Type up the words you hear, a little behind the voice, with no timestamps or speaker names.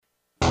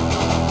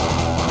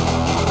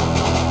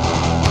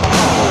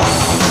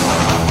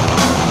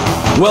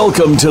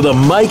Welcome to the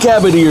Mike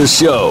Abadier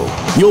Show.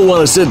 You'll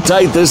want to sit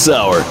tight this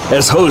hour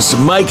as host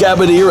Mike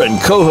Abadier and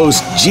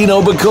co-host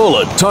Gino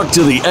Bacola talk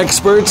to the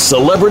experts,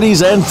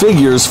 celebrities, and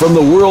figures from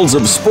the worlds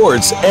of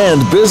sports and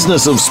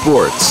business of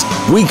sports.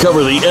 We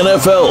cover the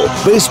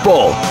NFL,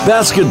 baseball,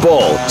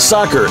 basketball,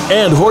 soccer,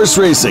 and horse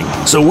racing,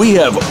 so we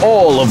have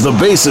all of the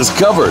bases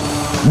covered.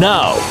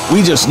 Now,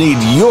 we just need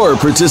your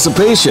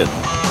participation.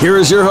 Here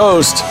is your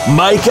host,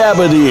 Mike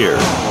Abadier.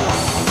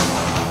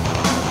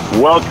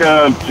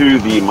 Welcome to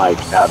the Mike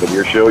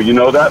Abadier Show. You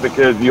know that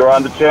because you're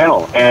on the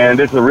channel. And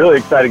it's a really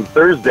exciting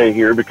Thursday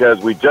here because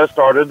we just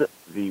started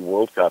the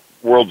World Cup,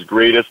 world's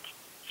greatest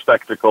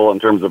spectacle in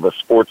terms of a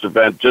sports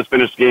event. Just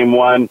finished game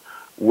one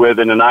with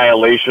an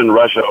annihilation,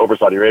 Russia over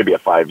Saudi Arabia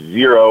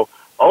 5-0.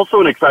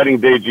 Also an exciting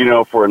day,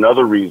 Gino, for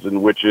another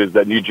reason, which is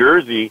that New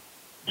Jersey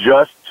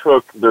just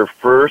took their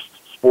first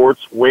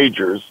sports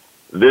wagers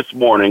this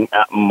morning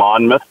at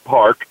Monmouth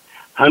Park.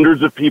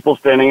 Hundreds of people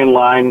standing in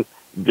line.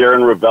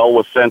 Darren Ravel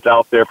was sent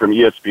out there from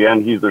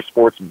ESPN. He's their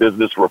sports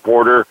business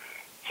reporter.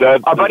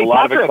 Said there's a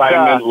lot of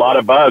excitement, a lot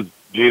of buzz,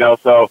 Gino.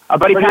 So our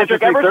buddy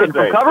Patrick Everson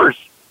from Covers.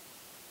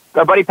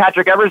 Our buddy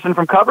Patrick Everson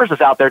from Covers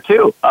is out there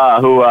too,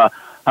 who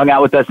hung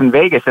out with us in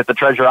Vegas at the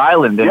Treasure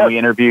Island, and we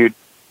interviewed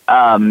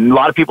a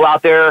lot of people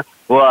out there.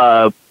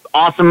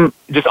 Awesome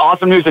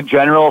news in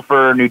general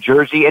for New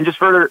Jersey and just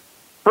for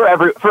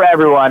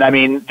everyone. I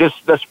mean,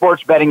 just the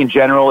sports betting in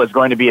general is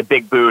going to be a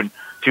big boon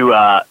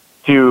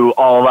to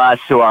all of us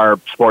who are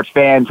sports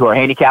fans, who are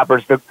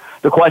handicappers.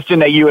 The question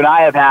that you and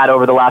I have had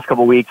over the last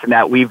couple of weeks and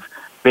that we've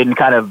been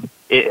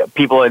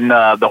people in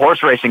the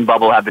horse racing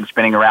bubble have been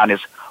spinning around is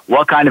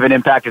what kind of an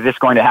impact is this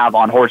going to have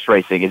on horse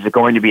racing? Is it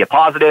going to be a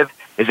positive?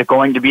 Is it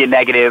going to be a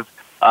negative?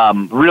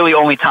 Really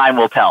only time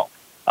will tell.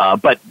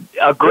 But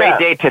a great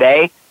day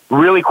today.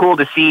 Really cool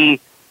to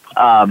see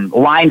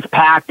lines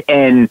packed,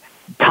 and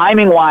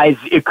timing-wise,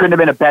 it couldn't have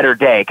been a better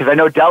day because I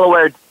know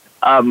Delaware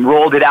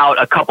rolled it out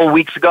a couple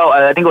weeks ago.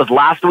 I think it was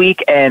last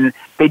week, and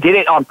they did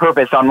it on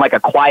purpose on like a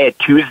quiet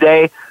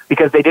Tuesday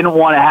because they didn't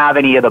want to have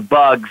any of the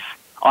bugs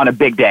on a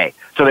big day.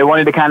 So they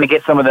wanted to kind of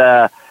get some of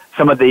the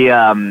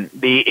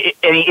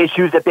any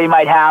issues that they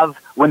might have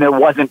when there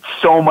wasn't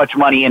so much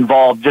money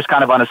involved, just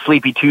kind of on a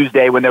sleepy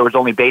Tuesday when there was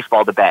only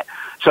baseball to bet.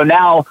 So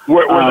now,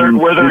 were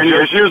there any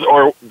issues,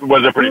 or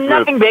was it pretty smooth?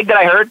 Nothing big that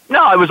I heard.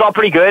 No, it was all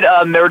pretty good.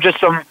 There were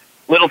just some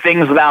little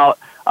things about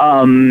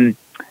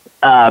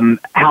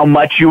how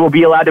much you will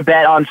be allowed to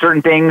bet on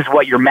certain things,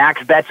 what your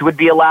max bets would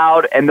be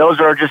allowed, and those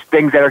are just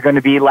things that are going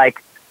to be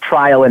like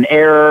trial and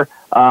error,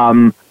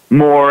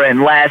 more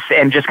and less,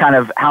 and just kind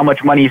of how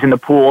much money is in the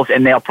pools,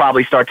 and they'll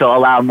probably start to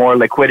allow more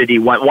liquidity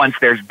once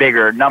there's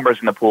bigger numbers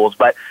in the pools.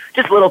 But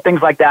just little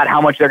things like that,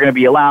 how much they're going to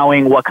be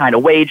allowing, what kind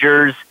of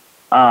wagers.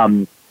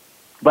 But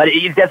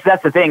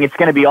that's the thing. It's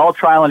going to be all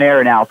trial and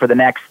error now for the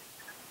next,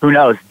 who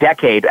knows,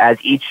 decade as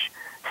each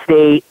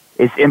state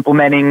is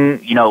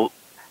implementing,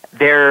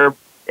 they're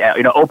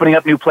opening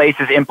up new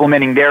places,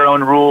 implementing their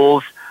own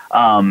rules,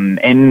 and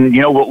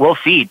we'll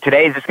see.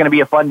 Today is just going to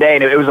be a fun day,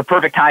 and it was a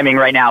perfect timing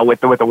right now with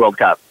the World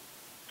Cup.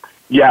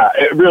 Yeah,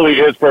 it really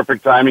is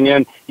perfect timing,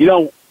 and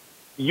you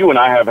and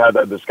I have had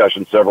that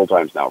discussion several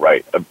times now,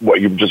 right?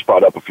 What you just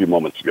brought up a few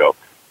moments ago.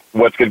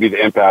 What's going to be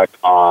the impact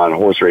on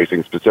horse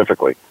racing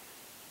specifically?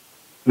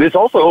 This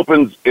also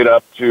opens it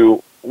up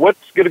to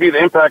what's going to be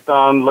the impact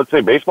on, let's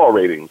say, baseball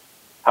ratings.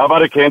 How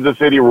about a Kansas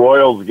City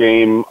Royals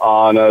game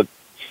on a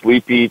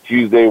sleepy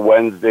Tuesday,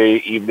 Wednesday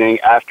evening,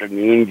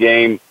 afternoon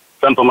game,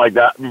 something like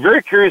that? I'm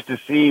very curious to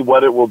see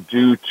what it will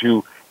do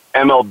to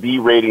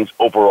MLB ratings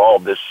overall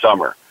this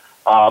summer.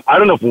 I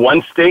don't know if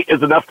one state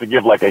is enough to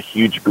give like a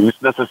huge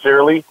boost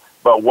necessarily,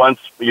 but once,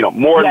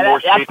 more and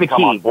more states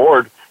come on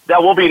board,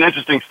 that will be an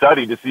interesting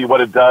study to see what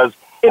it does.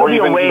 It'll be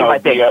a wave, I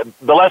think.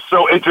 The less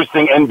so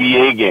interesting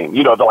NBA game,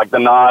 the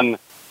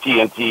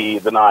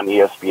non-TNT, the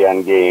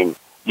non-ESPN game,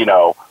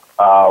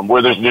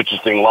 where there's an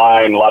interesting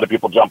line, a lot of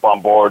people jump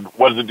on board.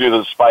 What does it do to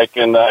the spike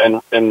in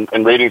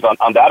ratings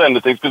on that end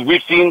of things? Because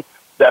we've seen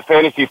that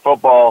fantasy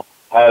football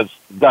has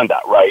done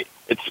that, right?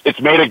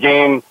 It's made a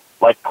game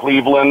like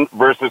Cleveland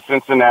versus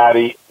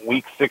Cincinnati,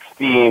 Week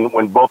 16,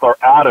 when both are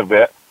out of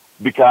it,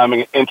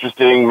 becoming an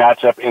interesting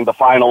matchup in the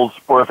finals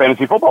for a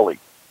fantasy football league.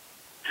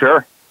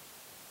 Sure,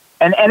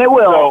 and it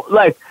will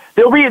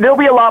there'll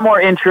be a lot more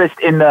interest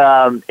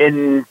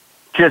in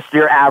just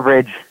your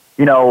average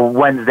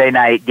Wednesday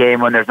night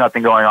game when there's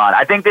nothing going on.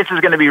 I think this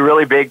is going to be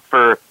really big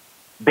for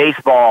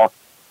baseball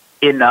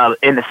in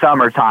the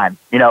summertime,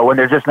 when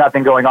there's just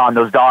nothing going on,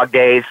 those dog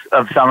days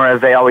of summer, as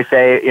they always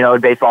say,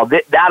 in baseball. Is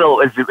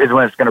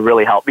when it's going to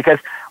really help. Because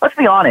let's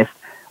be honest,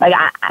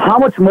 how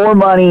much more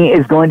money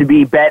is going to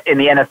be bet in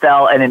the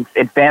NFL and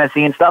in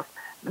fantasy and stuff?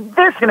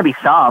 There's going to be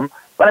some,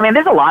 but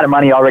there's a lot of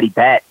money already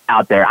bet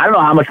out there. I don't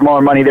know how much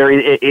more money there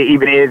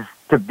even is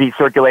to be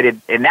circulated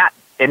in that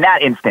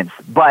instance,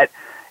 but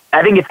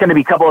I think it's going to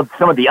be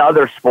some of the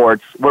other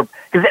sports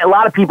because a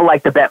lot of people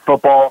like to bet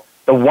football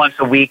the once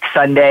a week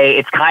Sunday.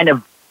 It's kind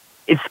of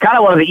it's kind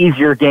of one of the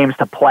easier games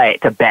to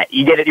bet.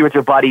 You get it with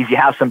your buddies, you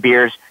have some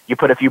beers, you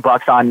put a few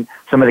bucks on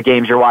some of the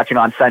games you're watching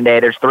on Sunday.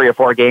 There's 3 or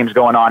 4 games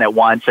going on at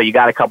once, so you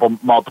got a couple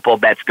multiple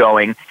bets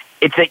going.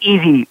 It's an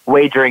easy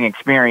wagering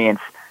experience,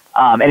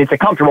 and it's a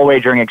comfortable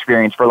wagering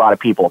experience for a lot of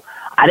people.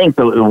 I think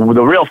the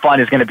real fun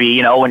is going to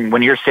be,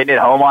 when you're sitting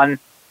at home on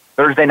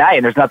Thursday night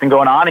and there's nothing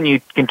going on, and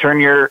you can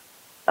turn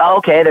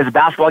okay, there's a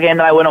basketball game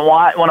that I wouldn't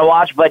want to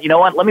watch, but you know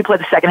what? Let me play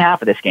the second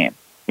half of this game.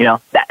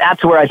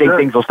 That's where I think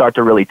things will start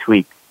to really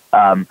tweak.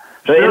 So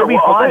it'll be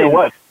fun.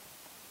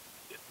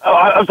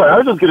 I'm sorry. I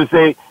was just going to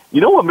say,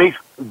 what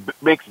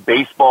makes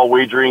baseball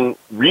wagering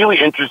really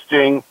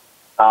interesting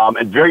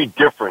and very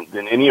different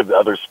than any of the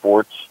other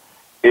sports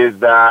is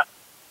that,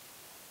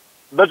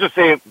 let's just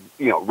say,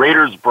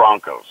 Raiders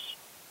Broncos.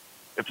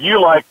 If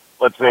you like,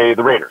 let's say,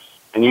 the Raiders,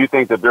 and you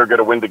think that they're going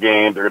to win the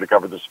game, they're going to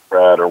cover the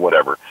spread or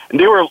whatever, and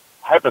they were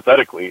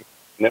hypothetically,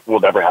 and it will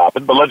never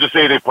happen, but let's just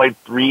say they played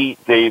 3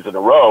 days in a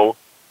row.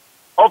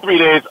 All 3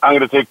 days, I'm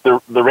going to take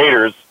the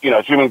Raiders,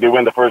 assuming they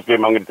win the first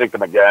game, I'm going to take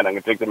them again.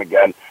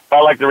 If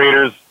I like the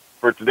Raiders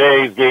for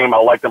today's game,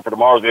 I'll like them for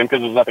tomorrow's game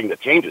because there's nothing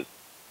that changes.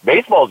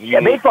 Baseball's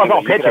unique. Baseball's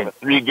all pitching. You can have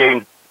a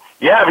 3-game.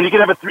 Yeah, you can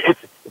have a 3.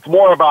 It's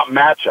more about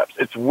matchups.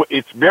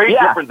 It's very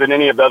different than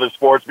any of the other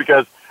sports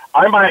because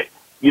I might,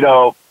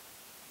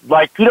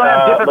 like you don't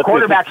have different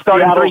quarterbacks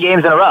starting 3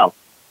 games in a row.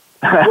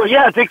 Well,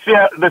 yeah, take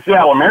the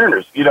Seattle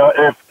Mariners.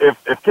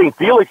 If King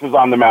Felix is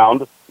on the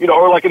mound,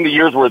 or like in the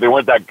years where they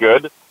weren't that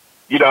good.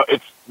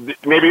 It's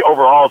maybe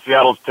overall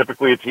Seattle's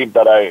typically a team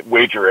that I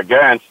wager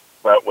against,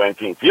 but when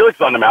King Felix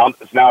is on the mound,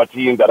 it's now a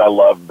team that I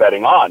love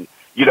betting on.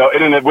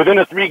 And within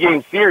a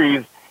 3-game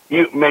series,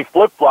 you may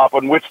flip-flop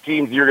on which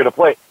teams you're going to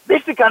play.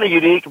 Makes it kind of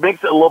unique,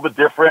 makes it a little bit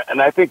different,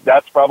 and I think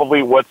that's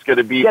probably what's going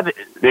to be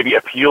maybe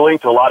appealing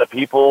to a lot of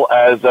people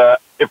as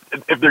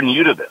if they're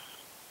new to this.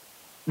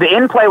 The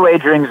in-play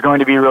wagering is going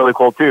to be really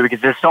cool, too,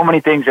 because there's so many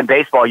things in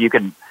baseball you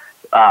can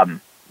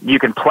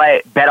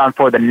bet on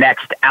for the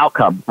next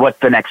outcome. What's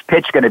the next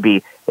pitch going to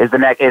be? Is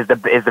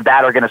the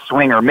batter going to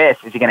swing or miss?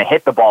 Is he going to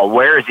hit the ball?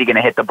 Where is he going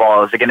to hit the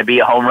ball? Is it going to be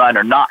a home run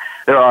or not?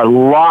 There are a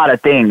lot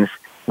of things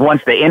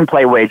once the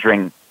in-play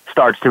wagering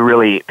starts to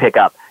really pick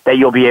up that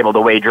you'll be able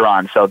to wager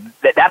on. So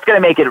that's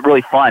going to make it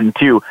really fun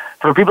too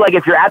for people. Like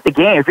if you're at the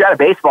game, if you're at a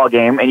baseball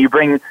game and you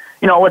bring,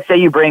 let's say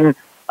you bring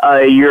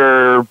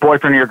your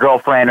boyfriend or your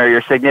girlfriend or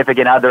your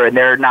significant other, and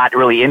they're not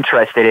really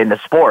interested in the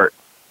sport.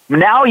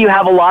 Now you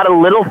have a lot of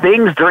little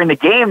things during the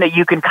game that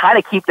you can kind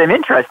of keep them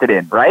interested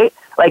in, right?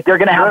 Like they're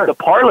going to have the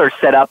parlor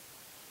set up,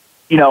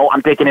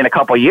 I'm thinking in a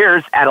couple of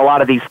years at a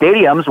lot of these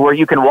stadiums where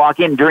you can walk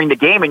in during the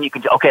game and you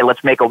can, okay, let's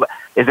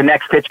is the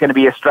next pitch going to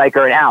be a strike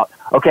or an out?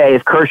 Okay,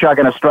 is Kershaw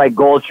going to strike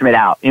Goldschmidt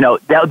out?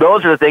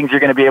 Those are the things you're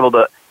going to be able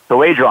to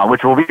wager on,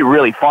 which will be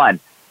really fun.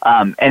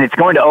 And it's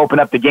going to open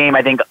up the game,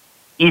 I think,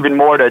 even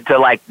more to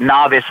like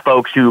novice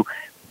folks who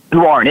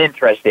aren't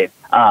interested.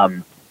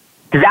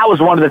 Because that was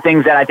one of the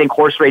things that I think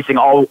horse racing,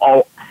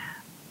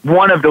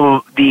 one of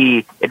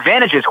the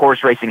advantages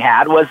horse racing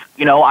had was,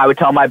 I would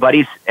tell my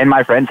buddies and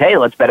my friends, hey,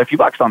 let's bet a few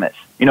bucks on this.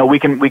 We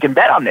can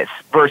bet on this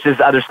versus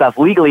other stuff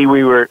legally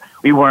we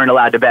weren't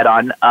allowed to bet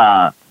on.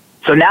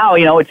 So now,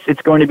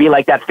 it's going to be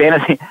like that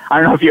fantasy. I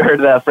don't know if you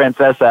heard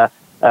Francesa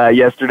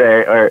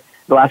yesterday or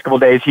the last couple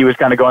of days. He was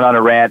kind of going on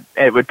a rant.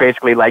 It would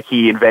basically like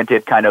he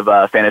invented kind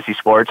of fantasy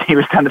sports. He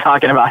was kind of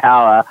talking about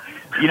how,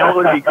 what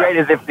would be great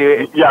is if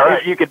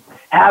you could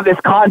have this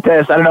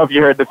contest. I don't know if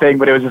you heard the thing,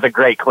 but it was just a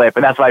great clip,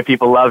 and that's why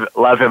people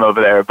love him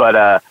over there.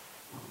 But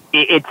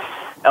it's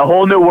a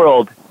whole new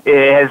world.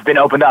 It has been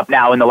opened up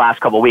now in the last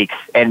couple of weeks,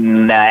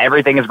 and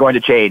everything is going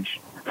to change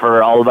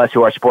for all of us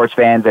who are sports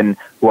fans and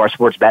who are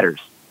sports bettors.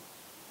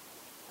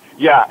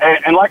 Yeah,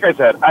 and like I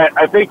said,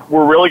 I think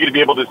we're really going to be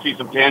able to see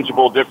some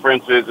tangible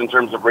differences in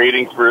terms of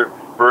ratings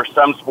for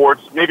some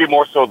sports, maybe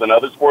more so than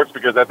other sports,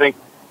 because I think,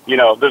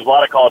 there's a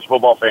lot of college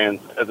football fans,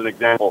 as an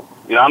example.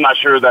 I'm not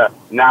sure that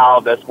now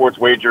that sports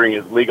wagering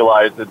is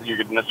legalized that you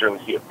could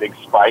necessarily see a big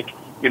spike.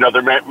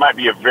 There might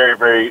be a very,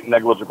 very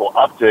negligible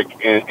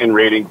uptick in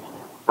ratings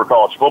for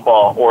college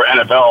football or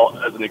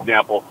NFL, as an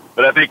example.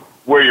 But I think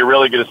where you're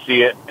really going to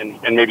see it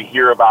and maybe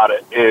hear about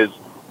it is,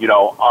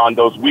 on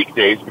those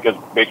weekdays, because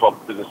baseball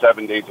is a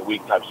 7 days a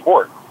week type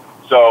sport.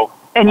 So,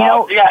 and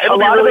it'll be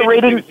really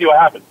interesting to see what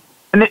happens.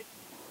 And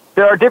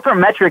there are different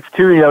metrics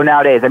too,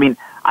 nowadays. I mean,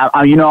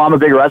 I'm a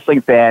big wrestling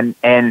fan,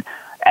 and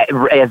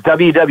as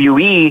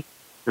WWE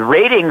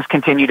ratings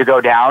continue to go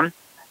down,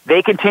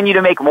 they continue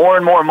to make more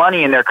and more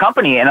money in their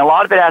company, and a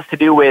lot of it has to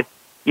do with,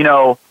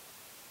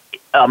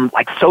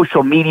 like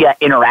social media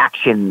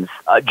interactions,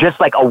 just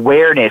like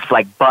awareness,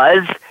 like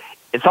buzz.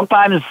 And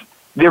sometimes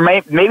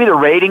maybe the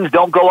ratings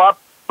don't go up,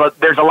 but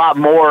there's a lot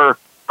more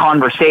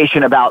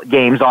conversation about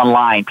games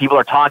online. People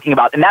are talking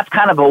about, and that's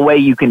kind of a way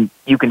you can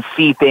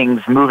see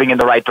things moving in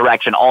the right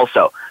direction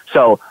also.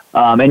 So,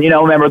 and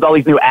remember with all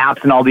these new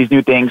apps and all these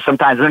new things,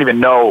 sometimes we don't even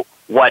know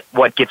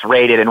what gets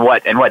rated and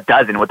what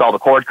doesn't with all the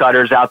cord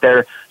cutters out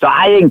there. So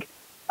I think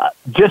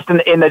just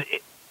there's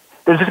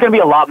just going to be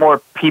a lot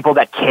more people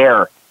that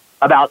care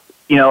about,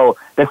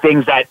 the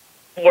things that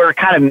were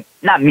kind of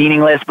not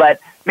meaningless, but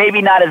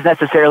maybe not as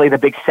necessarily the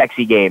big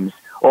sexy games.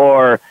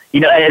 Or,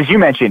 as you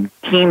mentioned,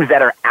 teams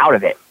that are out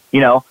of it,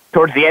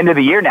 towards the end of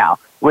the year now,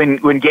 when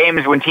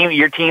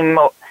your team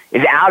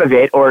is out of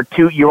it, or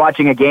you're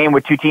watching a game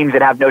with two teams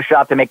that have no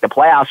shot to make the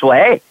playoffs. Well,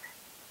 hey,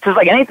 it's just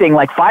like anything,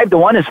 like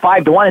 5-1 is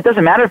 5-1. It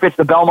doesn't matter if it's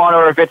the Belmont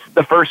or if it's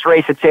the first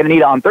race at Santa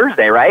Anita on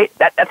Thursday, right?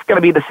 That's going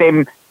to be the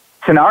same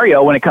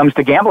scenario when it comes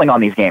to gambling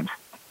on these games.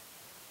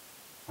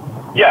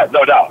 Yeah,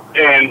 no doubt.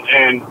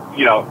 And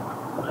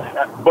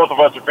both of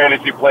us are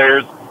fantasy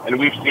players, and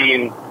we've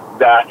seen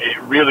that it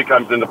really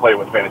comes into play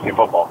with fantasy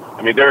football.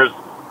 I mean, there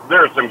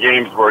are some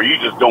games where you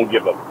just don't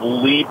give a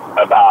bleep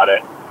about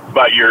it,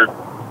 but you're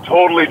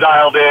totally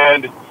dialed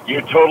in.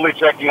 You're totally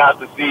checking out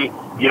to see,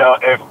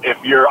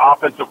 if your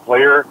offensive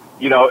player,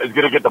 is going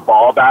to get the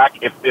ball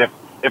back. If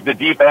the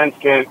defense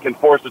can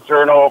force a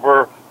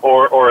turnover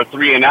or a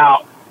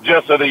 3-and-out,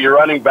 just so that your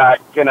running back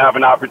can have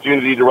an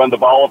opportunity to run the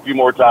ball a few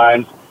more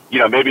times.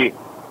 Maybe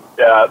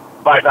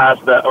bypass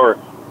or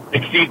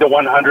exceed the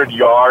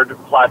 100-yard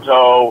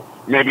plateau.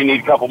 Maybe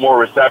need a couple more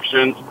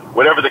receptions.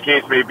 Whatever the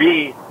case may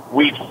be,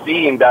 we've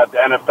seen that the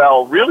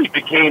NFL really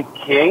became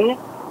king,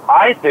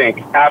 I think,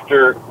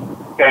 after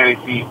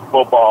fantasy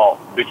football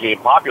became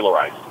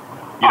popularized.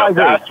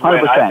 That's when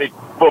 100%. I think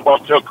football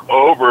took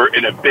over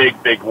in a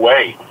big, big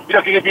way.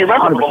 Because if you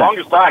remember, 100%. For the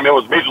longest time, it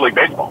was Major League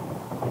Baseball.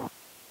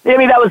 I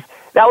mean, that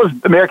was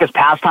America's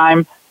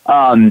pastime,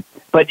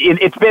 but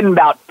it's been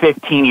about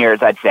 15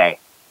 years, I'd say.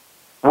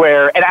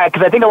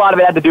 Because I think a lot of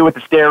it had to do with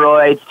the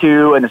steroids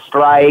too, and the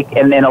strike,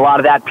 and then a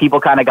lot of that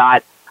people kind of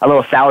got a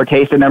little sour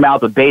taste in their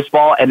mouth with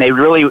baseball, and they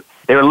were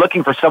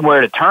looking for somewhere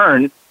to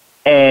turn.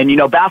 And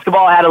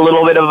basketball had a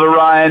little bit of a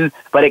run,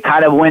 but it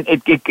kind of went.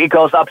 It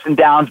goes ups and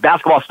downs.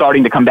 Basketball's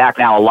starting to come back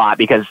now a lot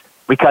because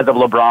of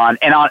LeBron,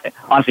 and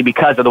honestly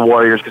because of the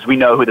Warriors, because we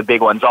know who the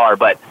big ones are.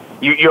 But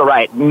you're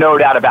right, no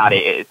doubt about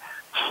it.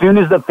 As soon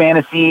as the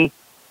fantasy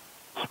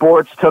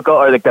sports took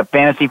over, or like the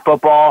fantasy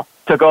football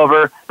took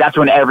over, that's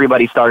when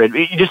everybody started.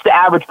 Just the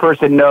average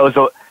person knows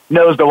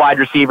the wide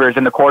receivers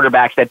and the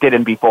quarterbacks that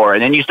didn't before.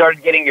 And then you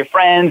started getting your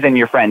friends and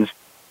your friends'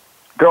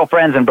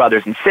 girlfriends and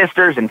brothers and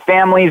sisters and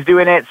families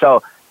doing it.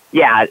 So,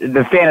 yeah,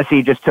 the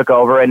fantasy just took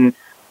over. And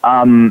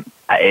I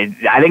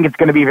think it's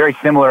going to be very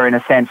similar in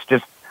a sense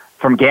just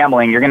from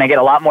gambling. You're going to get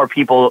a lot more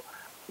people.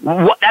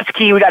 That's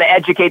key. We got to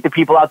educate the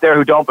people out there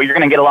who don't, but you're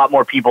going to get a lot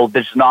more people,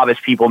 just novice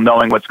people,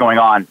 knowing what's going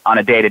on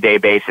a day-to-day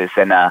basis.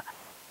 And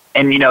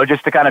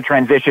just to kind of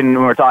transition,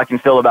 when we're talking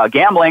still about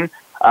gambling,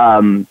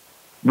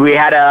 we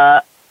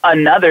had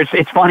another.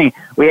 It's funny.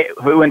 We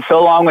went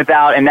so long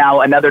without, and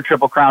now another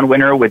Triple Crown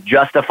winner with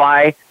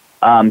Justify.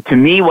 To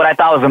me, what I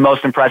thought was the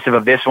most impressive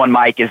of this one,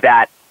 Mike, is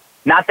that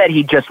not that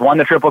he just won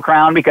the Triple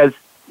Crown, because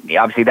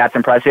obviously that's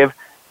impressive,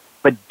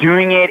 but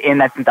doing it in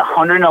the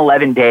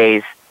 111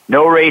 days,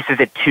 no races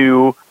at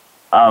 2.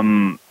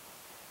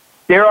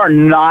 There are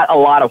not a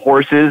lot of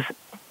horses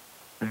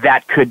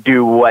that could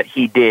do what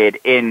he did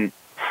in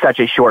such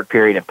a short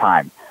period of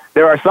time.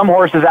 There are some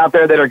horses out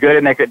there that are good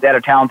and that are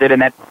talented,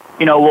 and that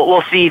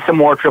we'll see some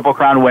more Triple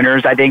Crown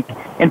winners. I think,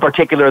 in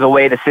particular, the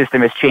way the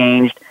system has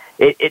changed,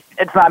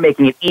 it's not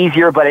making it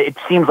easier, but it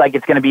seems like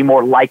it's going to be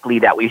more likely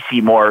that we see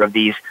more of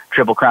these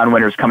Triple Crown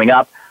winners coming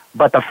up.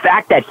 But the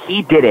fact that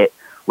he did it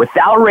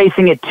without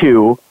racing at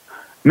 2,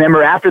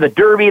 remember after the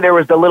Derby, there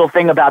was the little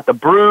thing about the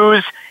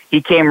bruise.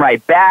 He came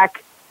right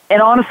back.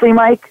 And honestly,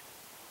 Mike,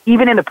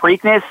 even in the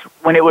Preakness,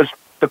 when it was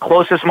the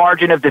closest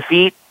margin of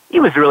defeat, he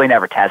was really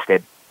never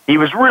tested. He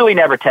was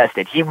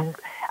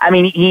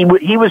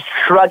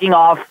shrugging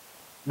off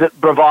the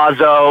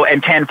Bravazzo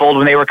and Tenfold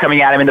when they were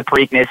coming at him in the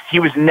Preakness. He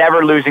was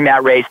never losing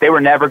that race. They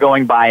were never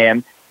going by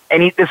him.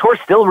 And this horse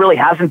still really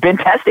hasn't been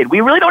tested.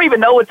 We really don't even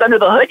know what's under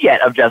the hood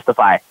yet of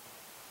Justify.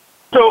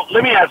 So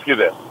let me ask you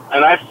this,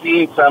 and I've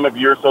seen some of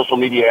your social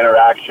media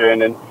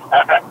interaction, and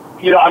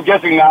I'm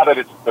guessing now that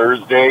it's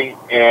Thursday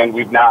and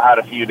we've now had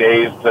a few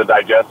days to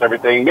digest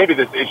everything. Maybe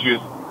this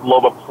issue's a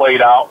little bit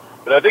played out,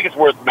 but I think it's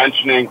worth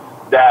mentioning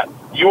that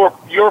you're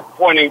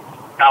pointing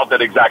out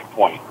that exact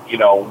point,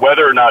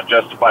 whether or not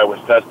Justify was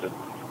tested.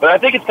 But I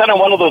think it's kind of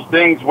one of those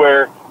things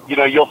where,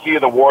 you'll see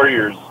the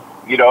Warriors,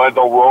 and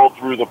they'll roll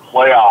through the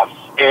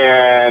playoffs,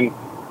 and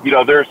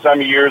there are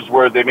some years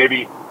where they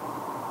maybe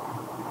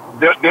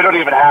they don't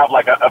even have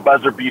like a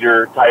buzzer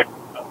beater type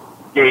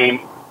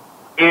game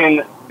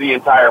in the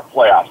entire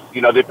playoffs.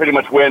 They pretty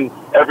much win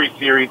every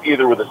series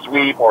either with a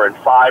sweep or in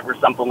 5 or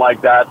something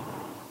like that.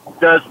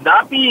 Does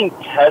not being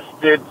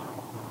tested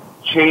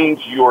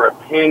change your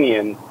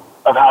opinion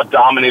of how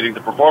dominating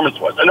the performance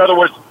was? In other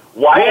words,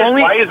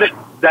 why is it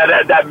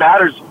that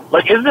matters?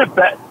 Like, isn't it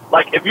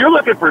like if you're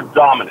looking for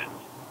dominance,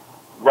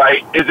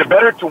 right? Is it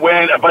better to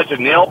win a bunch of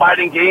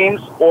nail-biting games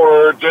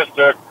or just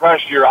to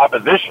crush your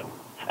opposition?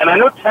 And I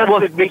know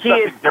tested means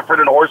something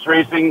different in horse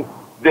racing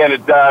than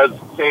it does,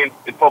 say,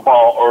 in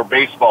football or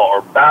baseball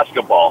or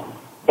basketball.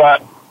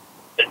 But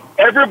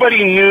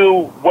everybody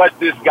knew what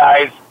this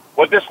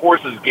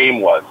horse's game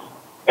was.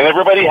 And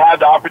everybody had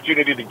the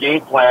opportunity to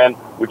game plan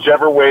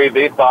whichever way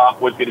they thought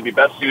was going to be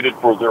best suited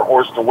for their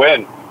horse to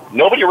win.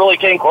 nobody really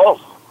came close.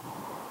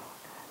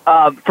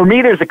 For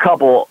me, there's a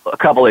couple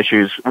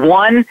issues.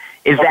 One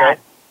is that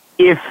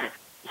if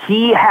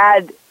he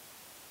had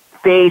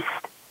faced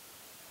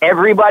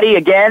everybody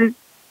again,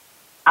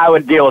 I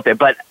would deal with it.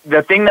 But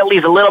the thing that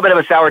leaves a little bit of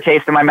a sour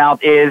taste in my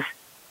mouth is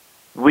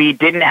we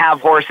didn't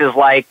have horses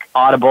like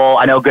Audible.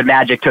 I know Good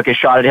Magic took his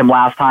shot at him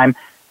last time.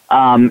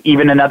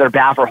 Even another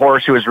Baffer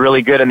horse who was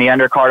really good in the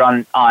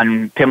undercard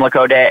on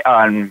Pimlico Day,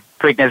 on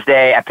Preakness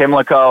Day at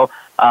Pimlico.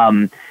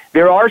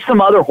 There are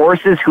some other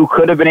horses who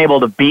could have been able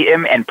to beat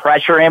him and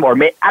pressure him, or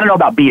I don't know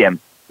about beat him,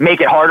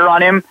 make it harder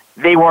on him.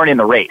 They weren't in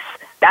the race.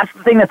 That's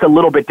the thing that's a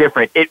little bit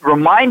different. It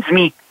reminds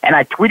me, and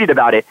I tweeted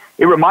about it,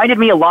 it reminded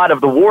me a lot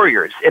of the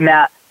Warriors in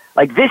that,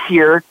 like this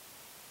year,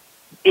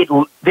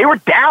 they were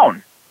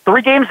down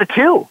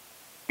 3-2.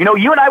 You know,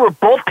 you and I were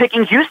both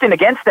picking Houston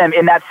against them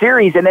in that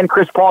series, and then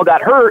Chris Paul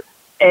got hurt,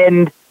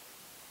 and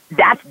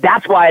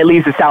that's why it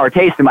leaves a sour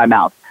taste in my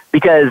mouth,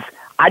 because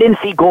I didn't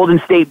see Golden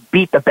State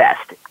beat the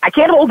best. I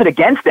can't hold it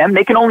against them.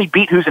 They can only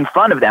beat who's in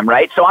front of them,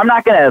 right? So I'm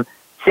not going to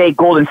say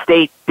Golden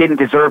State didn't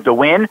deserve to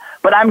win,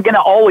 but I'm going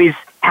to always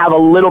have a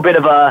little bit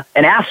of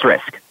an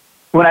asterisk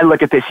when I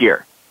look at this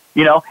year,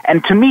 you know?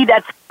 And to me,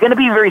 that's going to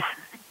be very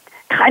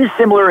kind of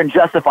similar and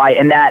justify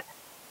in that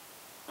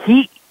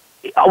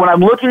when I'm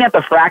looking at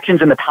the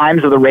fractions and the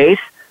times of the race,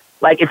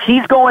 like if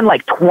he's going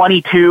like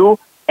 22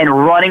 and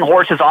running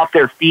horses off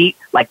their feet,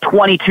 like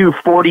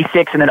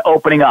 22-46 and then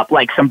opening up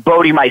like some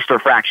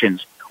Bodemeister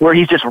fractions where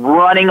he's just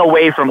running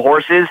away from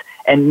horses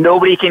and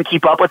nobody can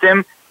keep up with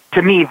him,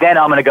 to me, then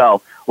I'm going to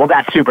go, well,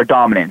 that's super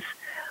dominance.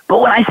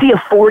 But when I see a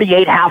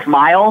 48 half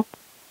mile,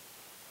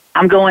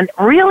 I'm going,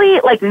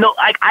 really? Like, no,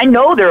 I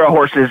know there are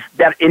horses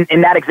that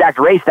in that exact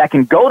race that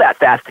can go that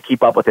fast to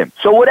keep up with him.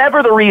 So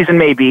whatever the reason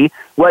may be,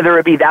 whether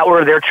it be that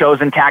were their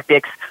chosen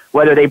tactics,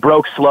 whether they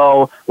broke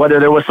slow, whether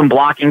there was some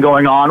blocking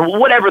going on,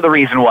 whatever the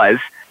reason was,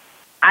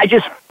 I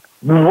just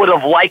would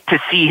have liked to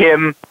see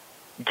him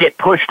get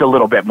pushed a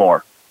little bit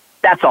more.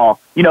 That's all.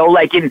 You know,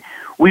 like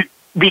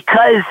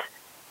because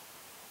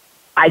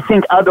I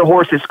think other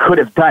horses could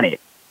have done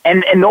it.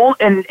 And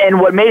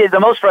what made it the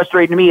most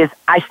frustrating to me is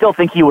I still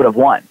think he would have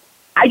won.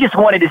 I just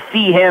wanted to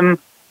see him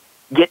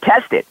get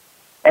tested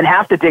and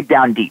have to dig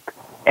down deep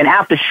and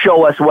have to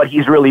show us what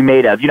he's really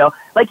made of. You know,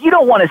 like you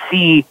don't want to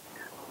see.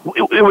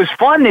 It was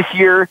fun this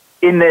year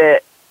in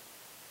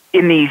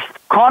these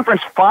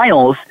conference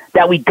finals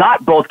that we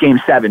got both game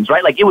sevens,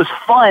 right? Like it was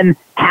fun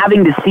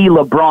having to see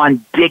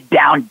LeBron dig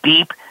down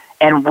deep,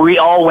 and we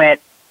all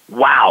went,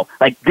 wow,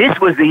 like this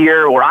was the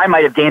year where I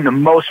might have gained the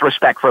most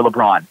respect for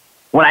LeBron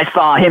when I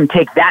saw him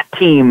take that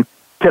team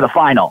to the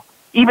final.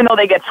 Even though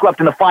they get swept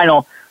in the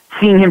final,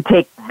 seeing him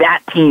take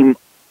that team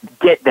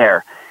get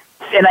there.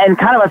 And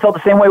kind of I felt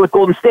the same way with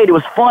Golden State. It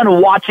was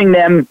fun watching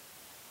them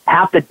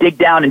have to dig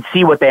down and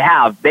see what they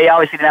have. They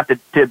obviously didn't have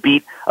to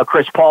beat a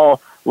Chris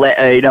Paul,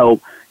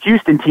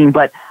 Houston team,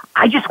 but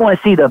I just want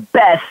to see the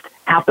best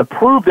have to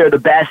prove they're the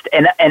best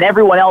and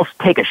everyone else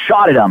take a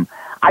shot at them.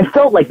 I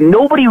felt like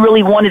nobody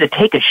really wanted to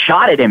take a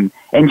shot at him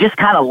and just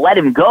kind of let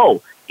him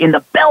go in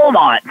the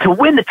Belmont to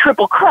win the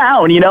Triple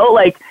Crown, you know,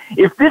 like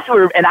if this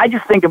were, and I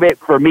just think of it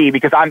for me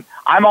because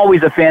I'm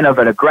always a fan of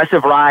an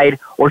aggressive ride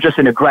or just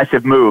an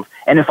aggressive move.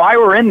 And if I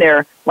were in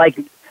there, like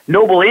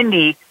Noble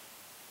Indy,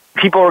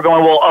 people were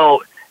going, well,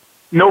 oh,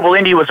 Noble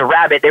Indy was a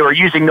rabbit. They were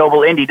using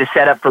Noble Indy to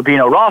set up for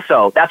Bino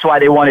Rosso. That's why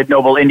they wanted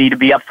Noble Indy to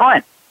be up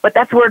front. But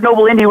that's where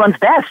Noble Indy runs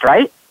best,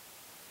 right?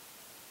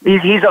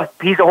 He's a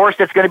horse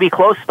that's going to be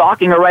close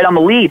stalking or right on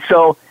the lead.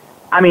 So,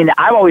 I mean,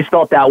 I've always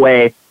felt that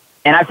way.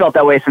 And I felt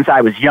that way since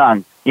I was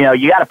young. You know,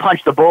 you got to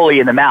punch the bully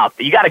in the mouth.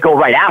 You got to go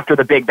right after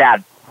the big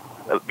bad,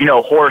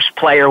 horse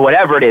player,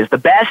 whatever it is. The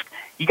best,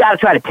 you got to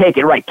try to take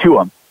it right to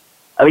him.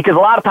 Because a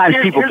lot of times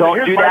people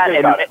don't do that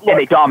and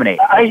they dominate.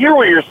 I hear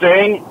what you're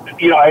saying.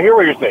 I hear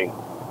what you're saying.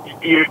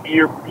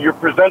 You're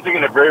presenting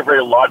in a very,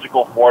 very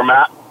logical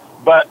format.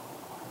 But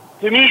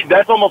to me,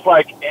 that's almost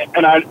like,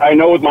 and I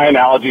know with my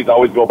analogies, I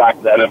always go back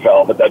to the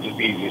NFL, but that's just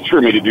easy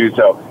for me to do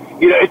so.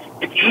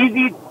 It's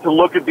easy to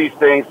look at these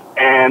things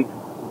and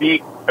be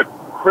a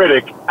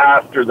critic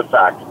after the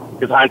fact,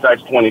 because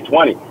hindsight's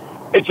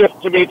 20/20. It's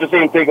just, to me, it's the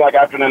same thing like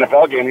after an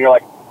NFL game, and you're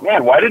like,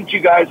 man, why didn't you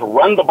guys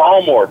run the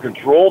ball more,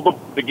 control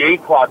the game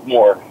clock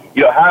more,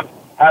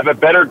 have a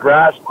better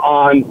grasp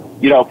on,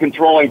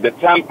 controlling the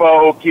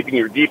tempo, keeping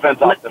your defense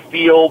off the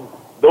field,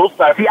 those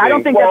types of things. I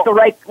don't think that's the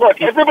right...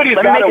 Look, everybody's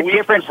got a week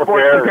to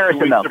prepare,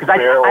 comparison, though, because I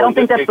don't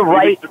think that's the right...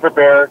 right... to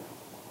prepare,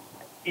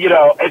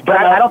 but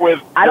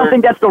I don't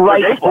think that's the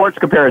right sports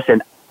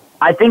comparison.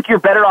 I think you're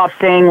better off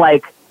saying,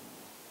 like,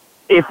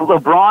 if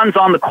LeBron's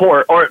on the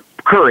court, or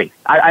Curry,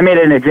 I made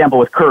an example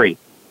with Curry.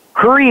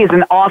 Curry is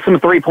an awesome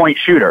three-point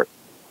shooter.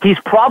 He's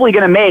probably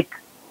going to make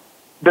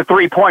the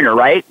three-pointer,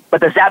 right?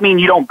 But does that mean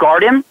you don't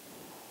guard him?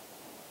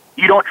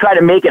 You don't try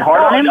to make it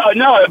hard on him?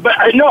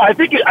 I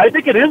think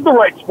it is the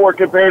right sport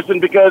comparison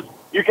because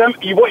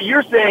what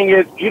you're saying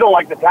is you don't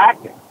like the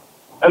tactics.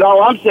 And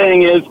all I'm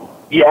saying is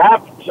you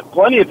have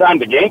plenty of time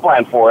to game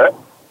plan for it.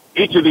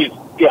 Each of these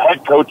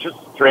head coaches,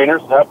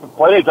 trainers have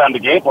plenty of time to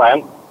game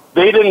plan.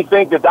 they didn't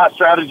think that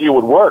strategy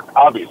would work,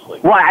 obviously.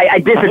 Well, I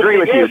disagree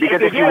with you,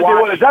 because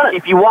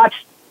if you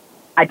watch,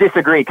 I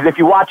disagree, because if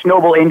you watch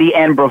Noble Indy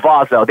and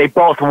Bravazzo, they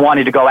both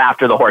wanted to go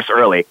after the horse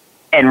early,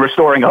 and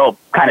Restoring Hope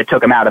kind of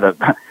took him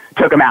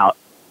out.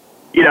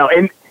 You know,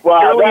 and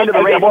early into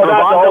the race, that's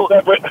a whole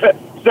separate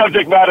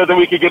subject matter that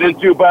we could get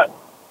into, but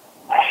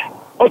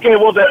okay,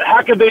 well,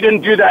 how come they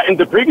didn't do that in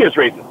the previous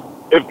races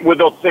with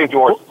those same two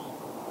horses?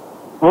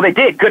 Well, they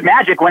did. Good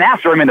Magic went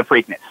after him in the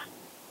Preakness.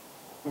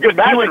 Good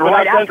Magic went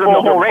right after him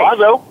the whole race.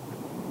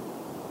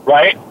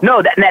 Right?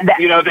 No, that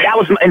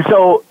was, and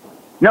so,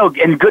 no,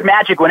 and Good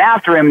Magic went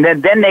after him,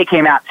 then they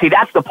came out. See,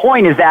 that's the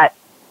point, is that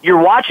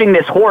you're watching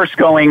this horse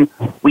going,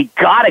 we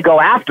got to go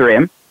after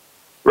him.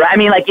 Right? I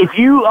mean, like, if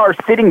you are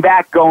sitting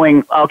back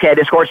going, okay,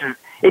 this horse is,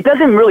 it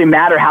doesn't really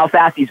matter how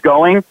fast he's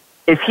going.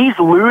 If he's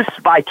loose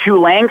by 2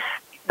 lengths,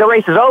 the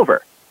race is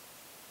over.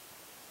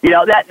 You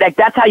know,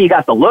 that's how you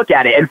got to look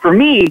at it. And for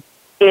me,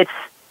 it's,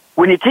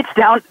 when it gets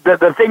down,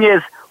 the thing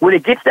is, when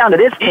it gets down to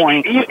this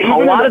point,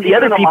 a lot of the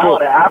other people.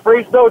 Even in a half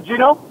race, though,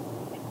 Gino?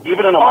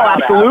 Even in a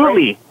mile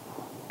absolutely.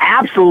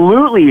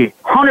 Absolutely.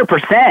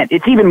 100%.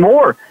 It's even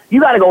more. You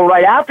got to go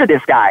right after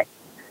this guy,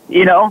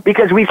 you know,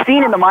 because we've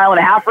seen in the 1.5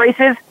 mile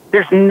races,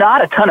 there's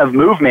not a ton of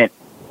movement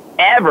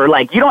ever.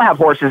 Like, you don't have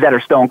horses that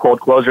are stone cold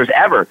closers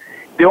ever.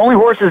 The only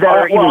horses that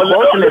are even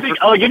close in this.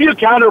 I'll give you a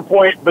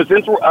counterpoint, but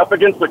since we're up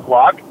against the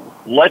clock,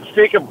 let's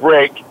take a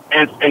break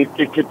and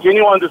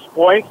continue on this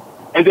point,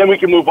 and then we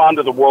can move on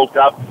to the World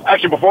Cup.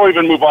 Actually, before we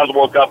even move on to the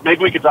World Cup,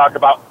 maybe we could talk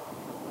about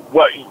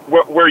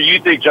where you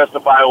think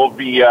Justify will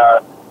be,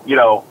 what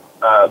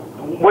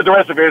the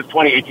rest of his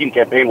 2018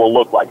 campaign will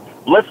look like.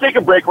 Let's take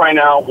a break right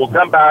now. We'll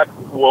come back.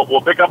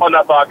 We'll pick up on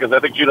that thought, because I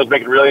think Gino's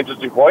making a really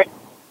interesting point,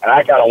 and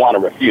I kind of want to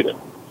refute it.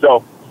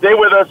 So stay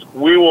with us.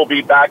 We will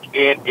be back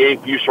in a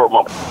few short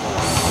moments.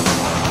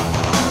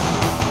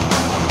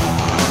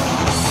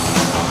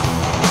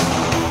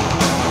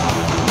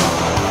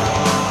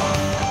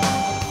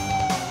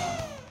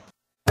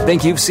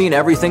 Think you've seen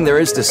everything there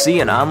is to see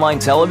in online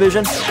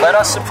television? Let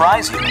us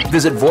surprise you.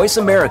 Visit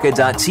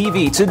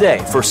voiceamerica.tv today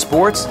for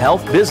sports,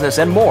 health, business,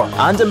 and more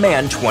on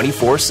demand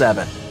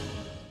 24/7.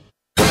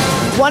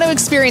 Want to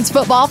experience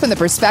football from the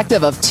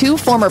perspective of 2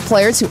 former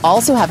players who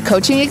also have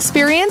coaching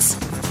experience?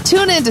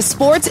 Tune in to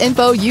Sports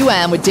Info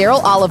UM with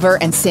Daryl Oliver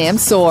and Sam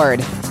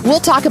Sword. We'll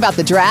talk about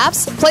the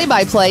drafts,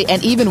 play-by-play,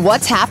 and even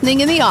what's happening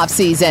in the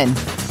offseason.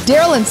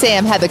 Daryl and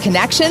Sam have the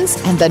connections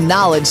and the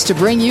knowledge to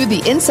bring you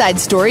the inside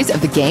stories of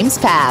the game's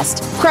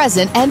past,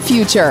 present, and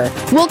future.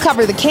 We'll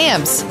cover the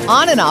camps,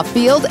 on and off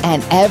field,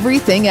 and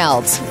everything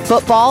else,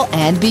 football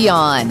and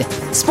beyond.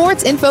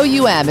 Sports Info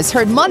UM is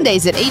heard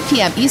Mondays at 8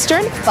 p.m.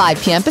 Eastern,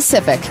 5 p.m.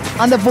 Pacific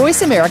on the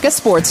Voice America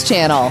Sports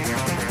Channel.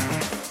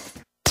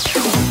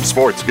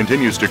 Sports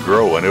continues to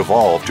grow and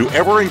evolve to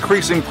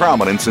ever-increasing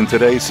prominence in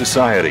today's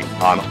society.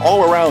 On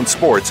All Around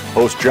Sports,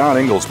 host John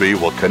Inglesby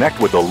will connect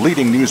with the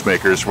leading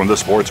newsmakers from the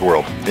sports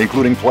world,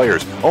 including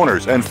players,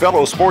 owners, and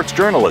fellow sports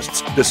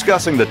journalists,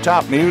 discussing the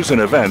top news and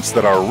events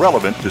that are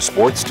relevant to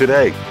sports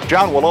today.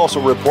 John will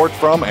also report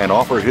from and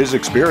offer his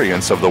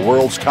experience of the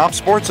world's top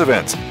sports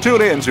events.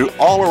 Tune in to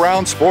All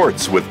Around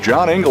Sports with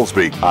John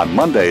Inglesby on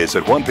Mondays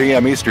at 1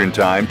 p.m. Eastern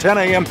Time, 10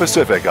 a.m.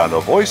 Pacific on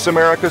the Voice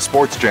America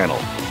Sports Channel.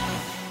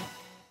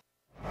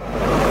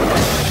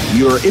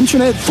 Your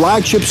internet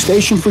flagship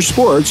station for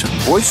sports,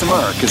 Voice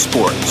America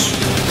Sports.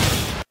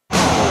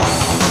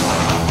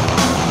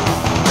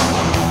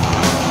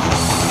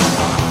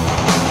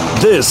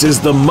 This is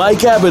the Mike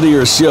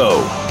Abadir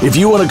Show. If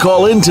you want to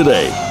call in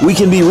today, we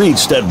can be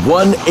reached at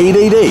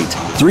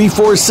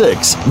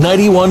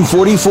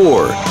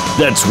 1-888-346-9144.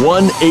 That's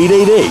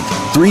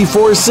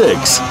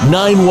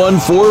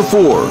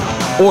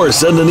 1-888-346-9144. Or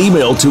send an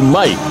email to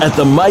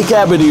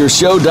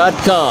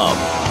mike@themikeabadirshow.com.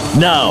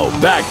 Now,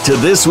 back to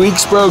this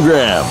week's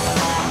program.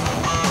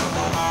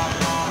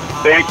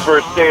 Thanks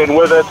for staying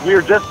with us. We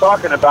were just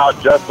talking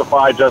about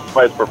Justify's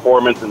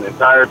performance in the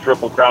entire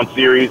Triple Crown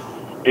Series,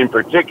 in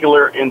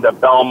particular in the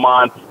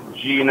Belmont.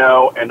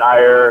 Gino and I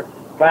are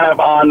kind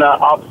of on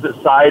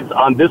opposite sides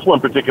on this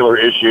one particular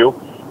issue.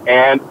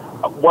 And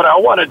what I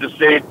wanted to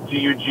say to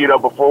you, Gino,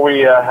 before we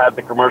had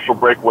the commercial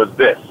break was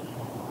this.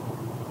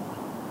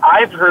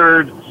 I've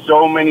heard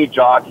so many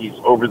jockeys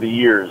over the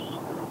years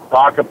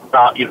talk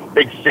about,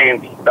 Big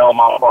Sandy,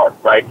 Belmont Park,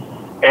 right?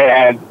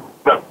 And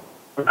I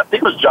think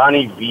it was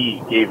Johnny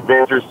V gave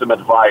Victor some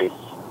advice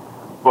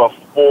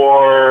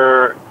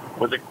before,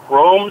 was it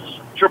Chrome's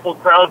Triple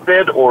Crown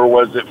bid or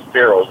was it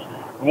Pharaoh's?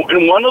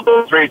 In one of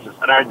those races,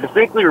 and I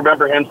distinctly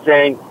remember him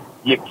saying,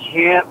 you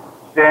can't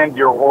send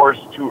your horse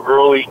too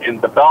early in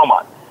the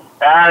Belmont.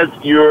 As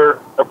you're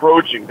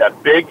approaching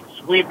that big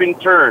sweeping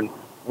turn,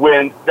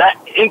 when that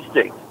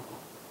instinct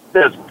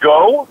says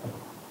go,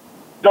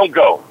 don't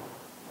go.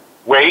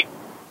 Wait,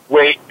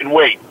 and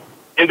wait.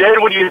 And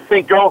then when you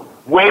think go,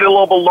 wait a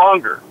little bit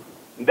longer.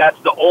 And that's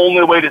the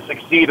only way to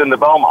succeed in the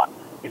Belmont.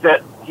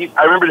 I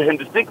remember him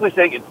distinctly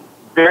saying it's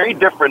very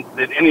different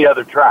than any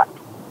other track.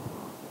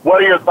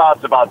 What are your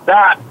thoughts about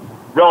that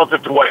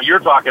relative to what you're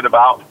talking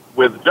about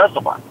with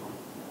Justify?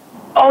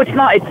 Oh, it's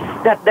not.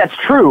 That's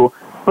true.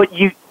 But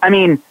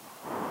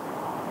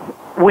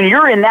when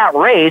you're in that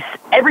race,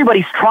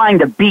 everybody's trying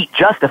to beat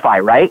Justify,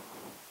 right?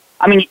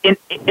 I mean,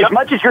 as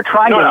much as you're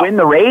trying to win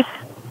the race,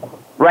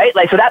 right?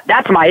 Like, so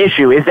that's my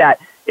issue, is that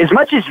as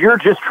much as you're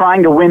just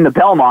trying to win the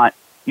Belmont,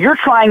 you're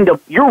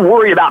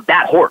worried about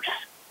that horse.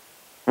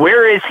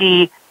 Where is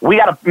he? We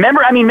got to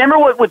remember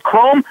what with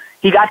Chrome,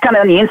 he got kind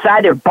of on the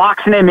inside, they're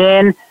boxing him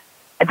in.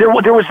 There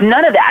was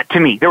none of that to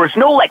me. There was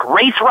no like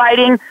race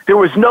riding. There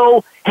was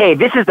no, hey,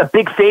 this is the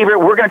big favorite,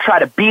 we're going to try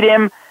to beat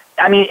him.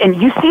 I mean,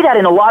 and you see that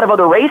in a lot of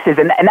other races,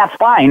 and that's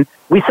fine.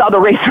 We saw the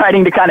race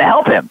riding to kind of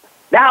help him.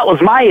 That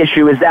was my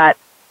issue, is that,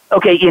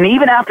 okay, and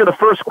even after the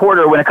first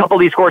quarter, when a couple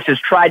of these horses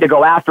tried to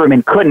go after him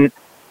and couldn't,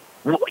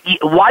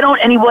 why don't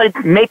anyone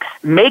make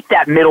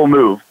that middle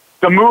move?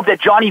 The move that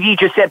Johnny V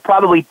just said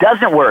probably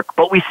doesn't work,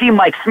 but we see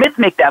Mike Smith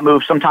make that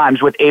move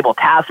sometimes with Abel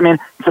Tasman,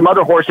 some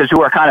other horses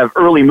who are kind of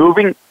early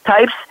moving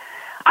types.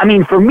 I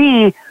mean, for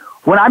me,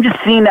 when I'm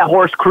just seeing that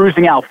horse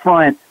cruising out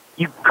front,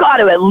 you got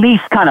to at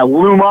least kind of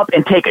loom up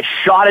and take a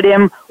shot at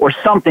him or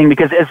something,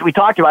 because as we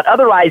talked about,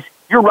 otherwise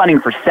you're running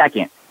for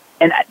second.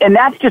 And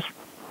that's just,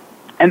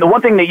 and the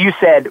one thing that you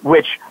said,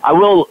 which I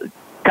will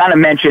kind of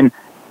mention,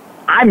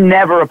 I'm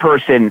never a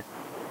person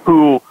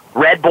who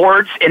read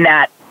boards, in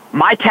that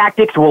my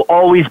tactics will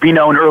always be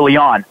known early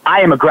on.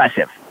 I am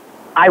aggressive.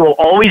 I will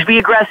always be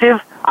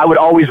aggressive. I would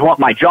always want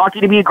my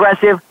jockey to be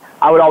aggressive.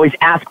 I would always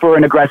ask for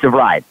an aggressive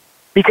ride,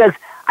 because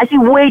I see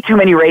way too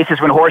many races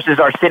when horses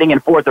are sitting in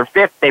fourth or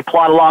fifth, they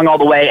plod along all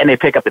the way and they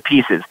pick up the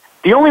pieces.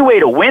 The only way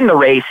to win the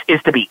race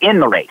is to be in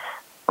the race,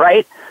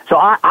 right? So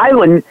I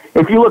wouldn't,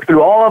 if you look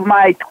through all of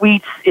my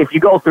tweets, if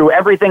you go through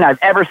everything I've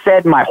ever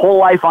said my whole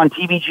life on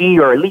TVG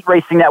or Elite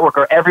Racing Network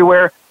or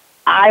everywhere,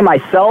 I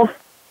myself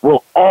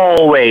will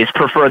always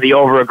prefer the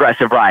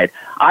over-aggressive ride.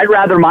 I'd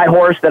rather my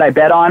horse that I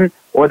bet on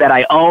or that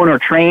I own or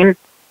train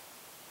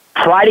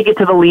try to get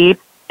to the lead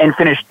and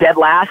finish dead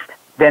last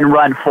than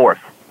run fourth.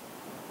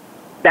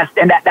 That's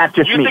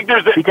just me.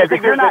 Because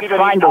if you're not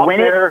trying to win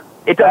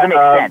it doesn't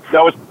make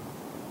sense.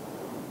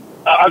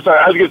 I'm sorry,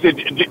 I was going to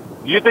say,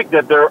 do you think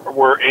that there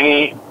were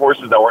any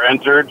horses that were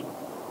entered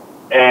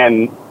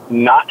and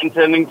not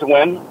intending to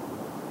win?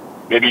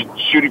 Maybe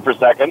shooting for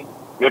second?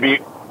 Maybe,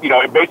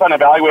 based on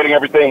evaluating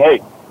everything,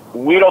 hey,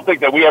 we don't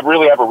think that we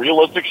really have a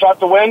realistic shot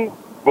to win,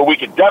 but we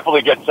could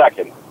definitely get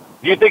second.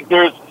 Do you think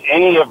there's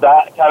any of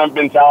that kind of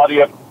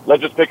mentality of,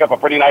 let's just pick up a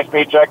pretty nice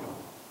paycheck,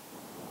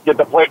 be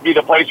the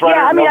place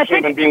runner, no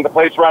shame in being the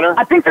place runner?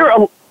 I think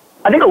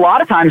a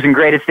lot of times in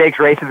graded stakes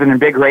races and in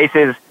big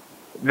races,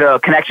 the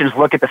connections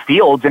look at the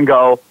fields and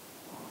go,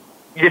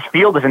 this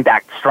field isn't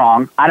that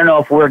strong. I don't know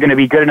if we're going to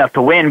be good enough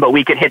to win, but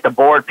we could hit the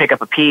board, pick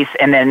up a piece,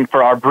 and then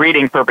for our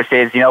breeding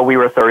purposes, we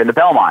were third in the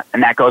Belmont,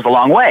 and that goes a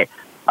long way.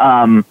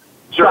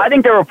 So I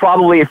think there were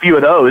probably a few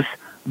of those,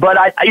 but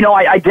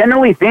I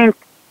generally think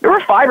there were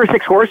 5 or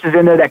 6 horses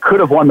in there that could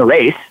have won the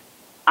race.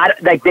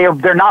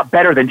 They're not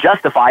better than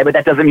Justify, but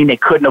that doesn't mean they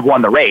couldn't have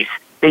won the race.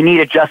 They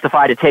needed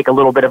Justify to take a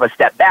little bit of a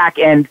step back,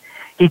 and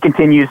he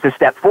continues to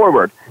step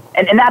forward.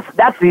 And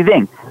that's the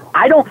thing.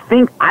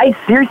 I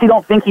seriously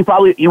don't think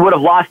he would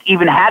have lost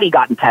even had he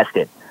gotten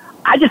tested.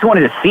 I just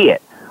wanted to see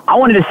it. I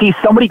wanted to see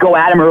somebody go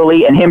at him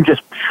early and him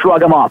just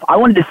shrug him off. I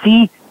wanted to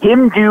see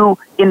him do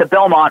in the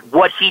Belmont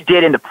what he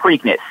did in the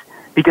Preakness.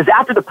 Because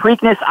after the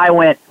Preakness, I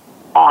went,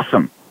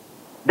 awesome.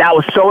 That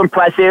was so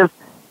impressive.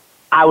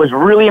 I was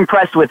really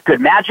impressed with Good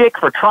Magic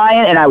for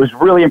trying, and I was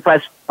really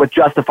impressed with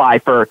Justify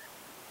for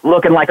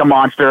looking like a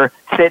monster,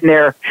 sitting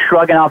there,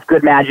 shrugging off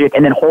Good Magic,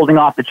 and then holding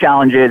off the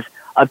challenges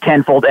of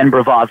Tenfold and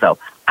Bravazzo.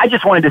 I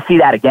just wanted to see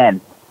that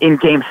again in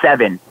Game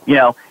 7,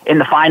 in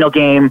the final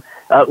game,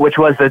 which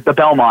was the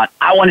Belmont.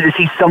 I wanted to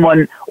see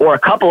someone or a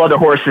couple other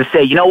horses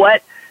say, you know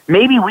what,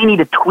 maybe we need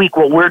to tweak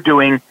what we're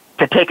doing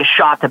to take a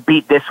shot to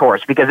beat this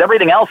horse, because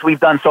everything else we've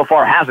done so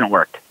far hasn't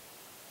worked.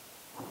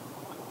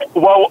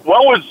 Well,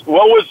 what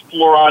was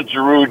Florent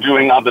Giroux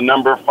doing on the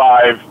number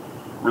 5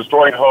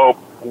 Restoring Hope,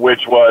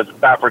 which was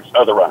Baffert's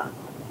other runner?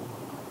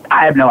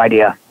 I have no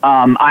idea.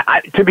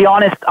 To be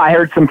honest, I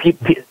heard some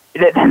people,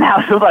 and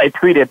that was what I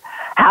tweeted.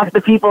 Half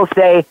the people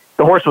say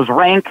the horse was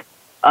rank.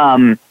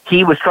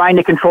 He was trying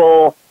to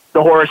control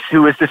the horse,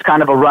 who was just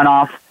kind of a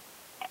runoff.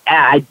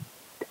 And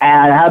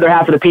the other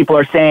half of the people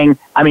are saying,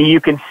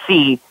 you can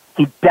see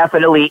he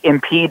definitely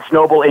impedes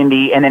Noble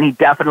Indy, and then he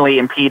definitely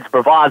impedes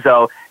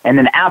Bravazzo. And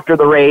then after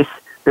the race,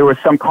 there was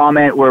some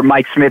comment where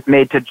Mike Smith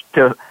made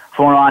to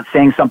Florent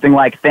saying something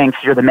like, thanks,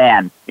 you're the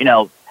man,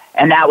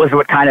 and that was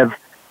what kind of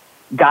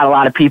got a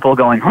lot of people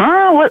going,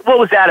 huh? What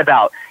was that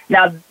about?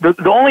 Now,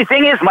 the only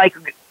thing is, Mike,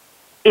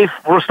 if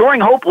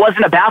Restoring Hope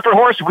wasn't a Baffert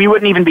horse, we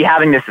wouldn't even be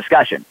having this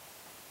discussion.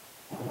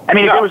 If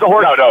it was a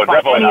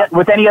horse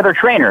with any other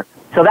trainer.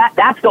 So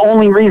that's the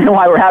only reason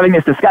why we're having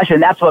this discussion.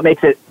 That's what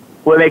makes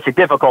it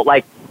difficult.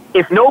 Like,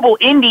 if Noble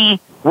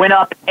Indy went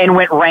up and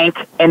went rank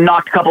and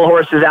knocked a couple of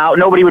horses out,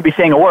 nobody would be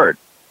saying a word.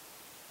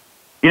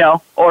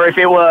 or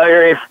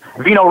if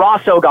Vino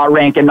Rosso got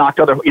ranked and knocked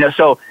other,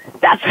 so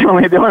that's the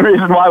only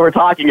reason why we're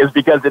talking is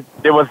because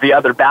it was the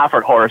other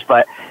Baffert horse,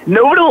 but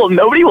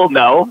nobody will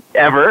know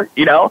ever,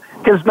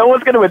 because no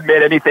one's going to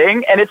admit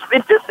anything, and it's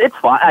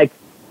fine.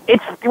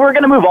 We're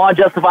going to move on.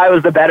 Justify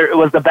was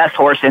the best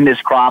horse in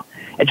this crop,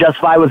 and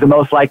Justify was the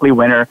most likely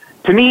winner.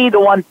 To me,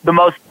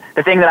 the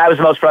thing that I was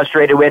most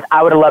frustrated with,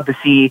 I would have loved to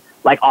see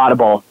like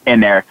Audible in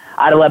there.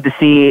 I'd have loved to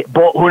see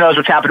Bolt. Who knows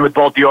what's happened with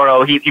Bolt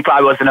d'Oro? He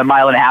probably wasn't a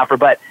mile and a halfer,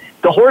 but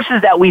the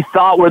horses that we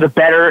thought were the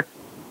better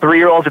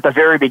 3-year-olds at the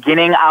very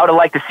beginning, I would have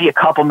liked to see a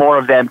couple more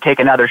of them take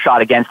another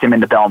shot against him in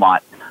the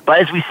Belmont.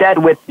 But as we said,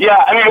 it would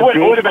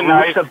have been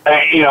nice.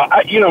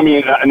 You know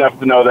me enough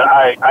to know that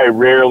I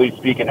rarely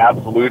speak in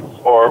absolutes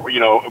or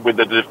with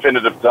the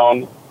definitive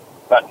tone.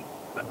 But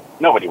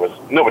nobody was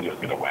going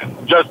to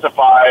win.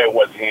 Justify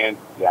was hands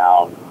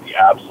down the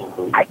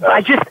absolute.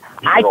 I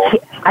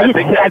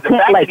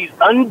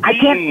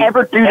can't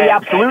ever do the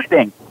absolute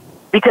thing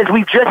because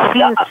we've just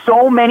seen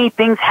so many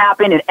things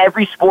happen in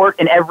every sport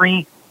in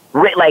every.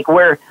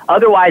 Where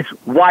otherwise,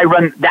 why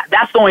run?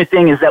 That's the only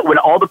thing is that when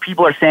all the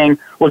people are saying,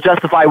 "Well,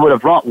 Justify would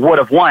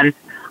have won,"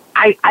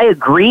 I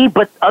agree.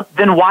 But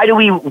then why do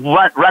we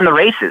run the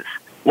races?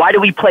 Why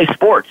do we play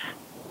sports?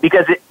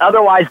 Because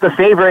otherwise, the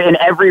favorite in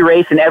every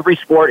race, in every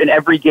sport, in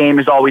every game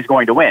is always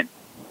going to win.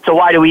 So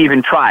why do we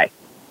even try?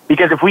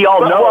 Because if we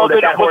all know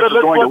that horse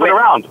is going to win,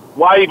 around.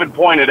 Why even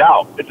point it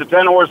out? It's a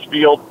 10-horse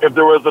field. If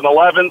there was an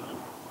 11th.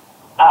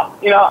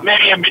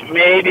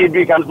 Maybe it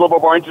becomes a little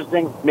bit more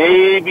interesting.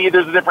 Maybe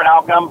there's a different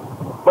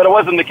outcome, but it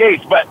wasn't the case.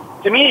 But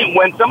to me,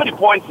 when somebody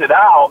points it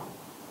out,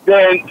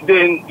 then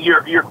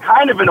you're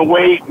kind of in a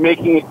way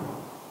making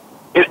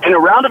it in a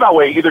roundabout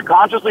way, either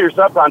consciously or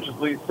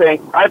subconsciously,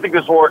 saying, I think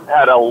this horse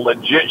had a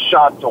legit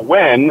shot to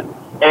win,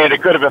 and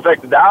it could have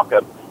affected the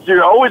outcome. So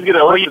you're always going to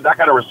elicit that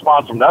kind of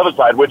response from the other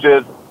side, which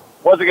is,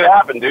 what's it going to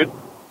happen, dude?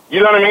 You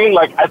know what I mean?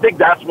 I think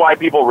that's why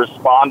people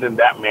respond in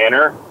that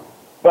manner.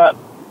 But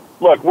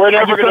look, we're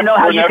never going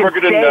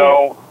to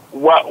know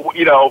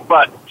what,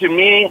 but to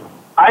me,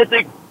 I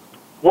think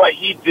what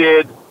he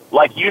did,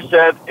 like you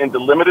said, in the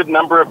limited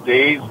number of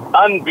days,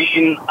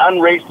 unbeaten,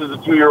 unraced as a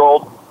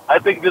 2-year-old, I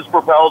think this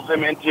propels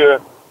him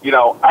into,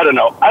 I don't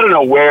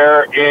know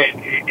where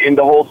in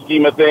the whole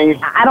scheme of things.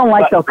 I don't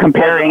like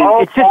comparing.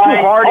 It's just too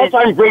hard.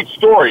 All-time great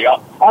story.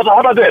 Also, how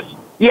about this?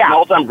 Yeah. An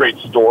all-time great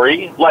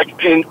story. When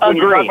you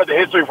talk about the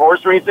history of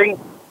horse racing,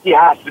 he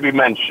has to be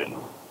mentioned.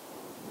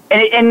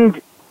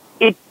 And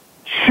it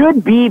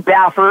should be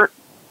Baffert,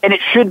 and it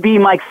should be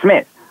Mike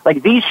Smith.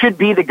 These should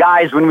be the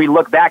guys when we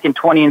look back in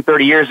 20 and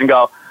 30 years and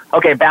go,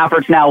 okay,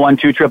 Baffert's now won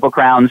 2 Triple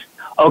Crowns.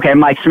 Okay,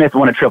 Mike Smith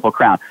won a Triple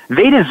Crown.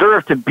 They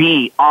deserve to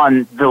be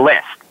on the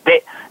list.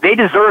 They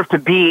deserve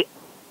to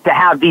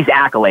have these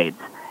accolades.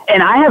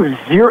 And I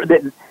have zero,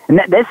 and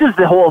this is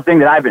the whole thing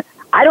that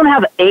I don't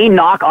have a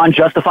knock on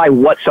Justify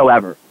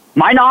whatsoever.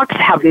 My knocks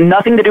have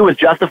nothing to do with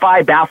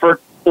Justify, Baffert,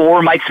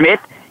 or Mike Smith.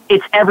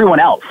 It's everyone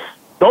else.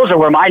 Those are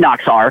where my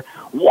knocks are.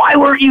 Why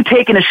weren't you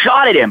taking a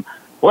shot at him?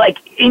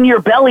 In your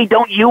belly,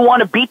 don't you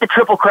want to beat the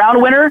Triple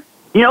Crown winner?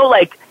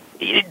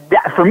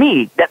 For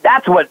me,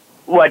 that's what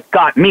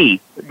got me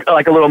a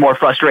little more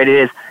frustrated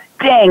is,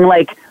 dang,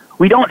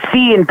 we don't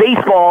see in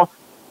baseball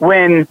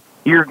when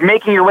you're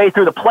making your way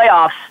through the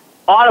playoffs,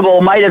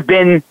 Audible might have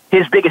been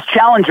his biggest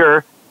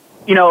challenger.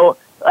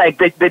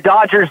 The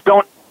Dodgers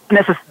don't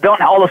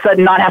all of a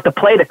sudden not have to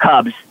play the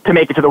Cubs to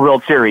make it to the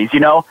World Series,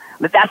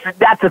 That's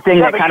the thing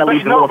that kind of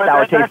leaves a little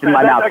sour taste in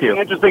my mouth, too.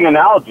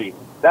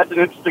 That's an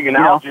interesting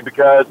analogy.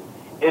 Because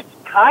it's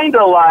kind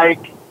of like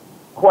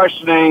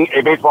questioning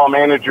a baseball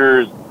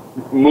manager's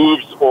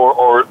moves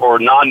or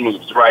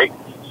non-moves, right?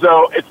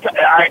 So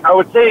I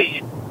would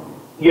say,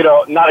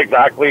 not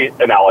exactly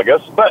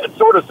analogous, but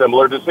sort of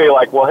similar to say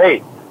well, hey,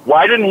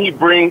 why didn't he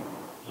bring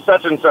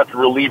such and such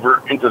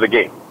reliever into the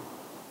game?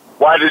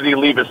 Why did he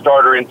leave his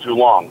starter in too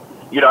long?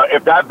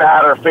 If that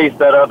batter faced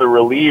that other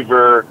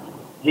reliever,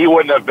 he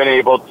wouldn't have been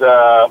able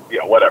to,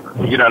 whatever.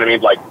 You know what I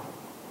mean?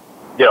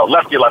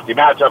 Lefty-lefty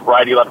matchup,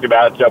 righty-lefty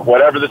matchup,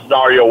 whatever the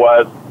scenario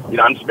was.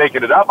 I'm just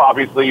making it up,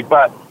 obviously,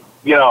 but,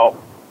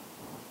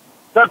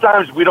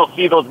 sometimes we don't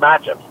see those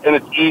matchups, and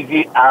it's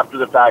easy after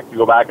the fact to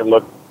go back and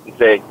look and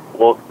say,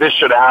 well, this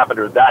should have happened,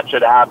 or that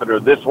should have happened, or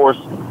this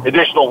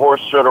additional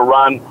horse should have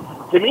run.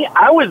 To me,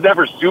 I was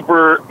never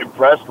super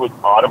impressed with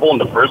Audible in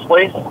the first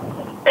place,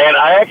 and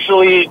I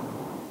actually,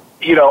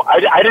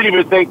 I didn't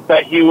even think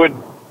that he would,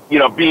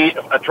 be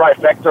a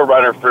trifecta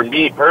runner for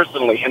me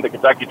personally in the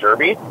Kentucky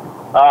Derby.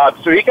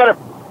 So he kind of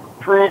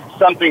proved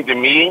something to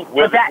me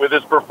with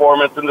his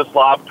performance in the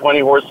slop,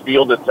 20-horse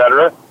field,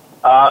 etc.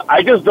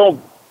 I just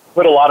don't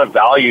put a lot of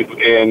value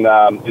in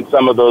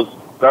some of those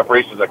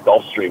preparations at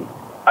Gulfstream.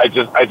 I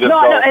just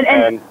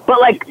don't.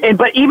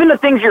 But even the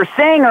things you're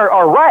saying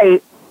are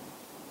right.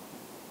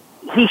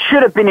 He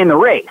should have been in the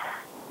race.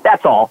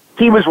 That's all.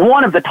 He was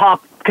one of the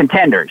top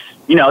contenders.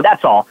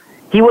 That's all.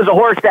 He was a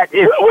horse that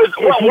what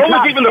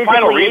was even the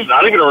final reason? I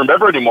don't even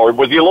remember anymore.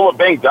 Was he a little bit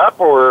banged up,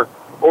 or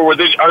are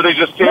they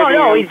just saving?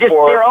 No. He's just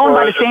they're owned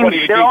by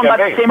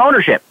the same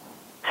ownership.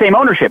 same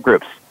ownership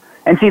groups.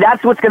 And see,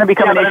 that's what's going to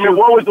become an issue. I mean,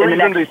 what was the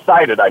reason they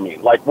cited? I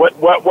mean, like, what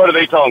are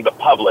they telling the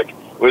public?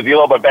 Was he a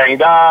little bit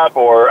banged up,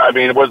 or I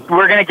mean, we're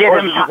going to give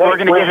him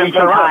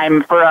some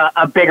time for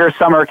a bigger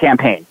summer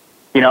campaign.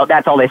 You know,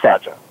 that's all they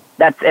said. Gotcha.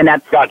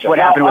 That's gotcha. what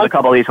happened with a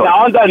couple of these horses.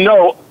 Now on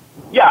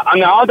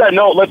that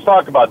note, let's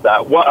talk about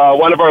that.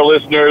 One of our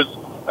listeners,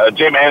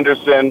 Jim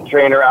Anderson,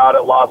 trainer out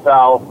at La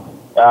Salle,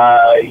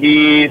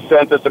 he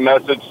sent us a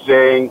message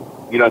saying,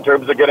 you know, in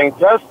terms of getting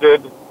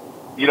tested,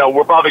 you know,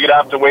 we're probably going to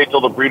have to wait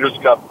till the Breeders'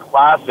 Cup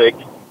Classic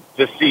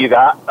to see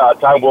that.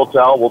 Time will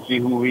tell. We'll see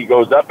who he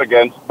goes up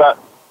against. But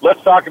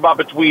let's talk about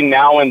between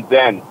now and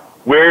then.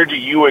 Where do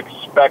you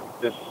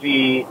expect to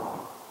see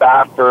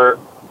Baffert,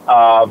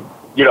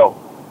 you know,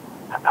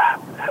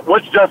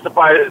 what's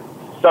justified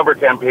summer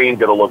campaign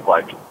going to look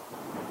like?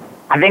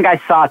 I think I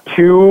saw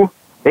two.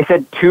 They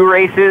said 2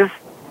 races,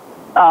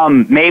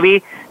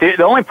 maybe.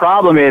 The only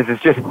problem is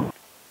just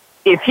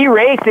if he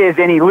races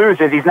and he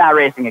loses, he's not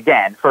racing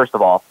again, first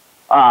of all.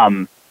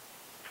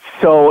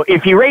 So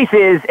if he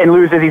races and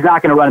loses, he's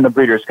not going to run in the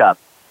Breeders' Cup.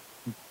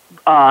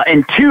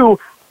 And 2,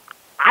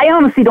 I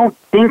honestly don't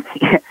think.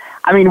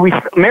 I mean,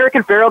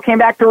 American Pharoah came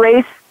back to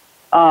race.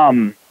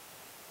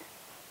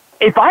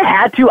 If I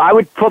had to, I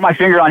would put my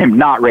finger on him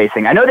not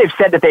racing. I know they've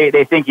said that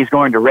they think he's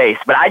going to race,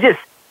 but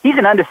he's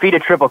an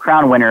undefeated Triple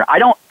Crown winner. I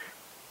don't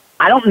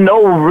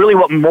know really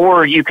what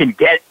more you can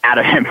get out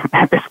of him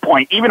at this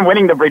point. Even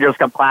winning the Breeders'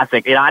 Cup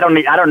Classic, you know, I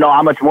don't know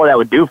how much more that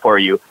would do for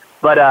you.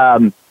 But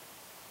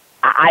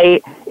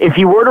if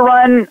he were to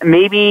run,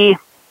 maybe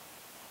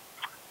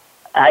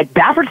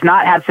Baffert's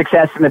not had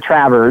success in the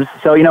Travers,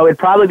 so you know it'd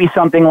probably be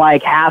something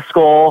like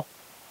Haskell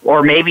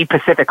or maybe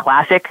Pacific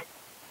Classic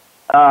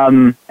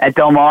at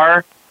Del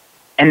Mar,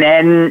 and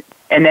then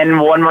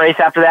one race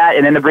after that,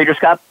 and then the Breeders'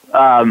 Cup.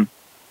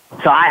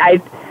 So I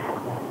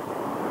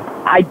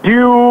do.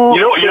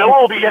 You know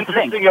what will be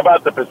interesting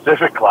about the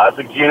Pacific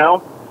Classic,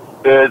 Gino,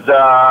 is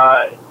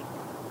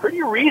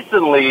pretty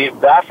recently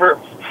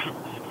Baffert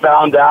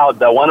found out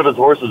that one of his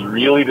horses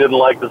really didn't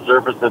like the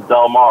surface at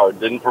Del Mar,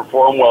 didn't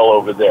perform well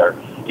over there.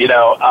 You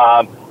know,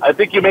 I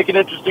think you make an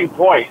interesting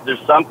point.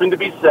 There's something to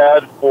be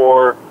said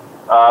for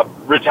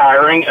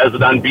retiring as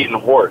an unbeaten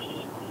horse.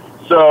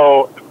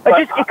 So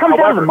it comes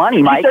down to the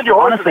money, Mike.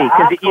 Honestly,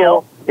 because you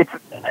know it's.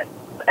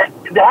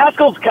 The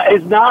Haskell's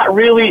is not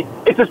really,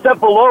 it's a step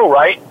below,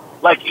 right?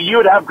 Like, you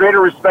would have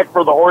greater respect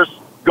for the horse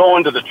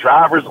going to the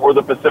Travers or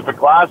the Pacific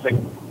Classic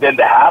than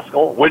the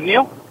Haskell, wouldn't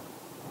you?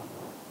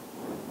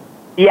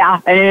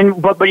 Yeah,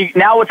 but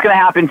now what's going to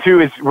happen,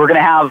 too, is we're going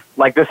to have,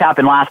 like this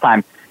happened last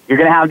time, you're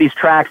going to have these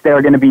tracks that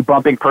are going to be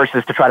bumping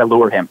purses to try to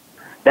lure him.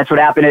 That's what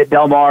happened at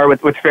Del Mar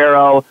with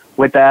Pharoah,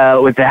 like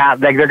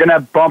they're going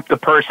to bump the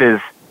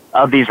purses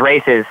of these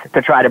races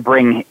to try to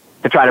bring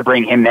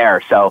him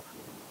there, so...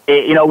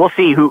 You know, we'll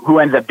see who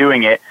ends up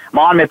doing it.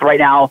 Monmouth right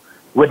now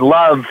would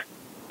love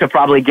to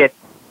probably get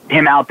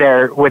him out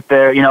there with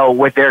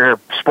their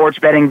sports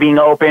betting being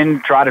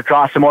open, try to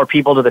draw some more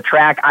people to the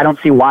track. I don't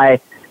see why.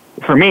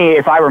 For me,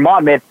 if I were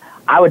Monmouth,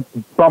 I would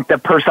bump the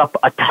purse up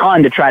a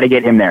ton to try to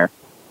get him there.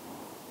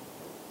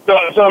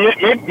 So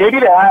maybe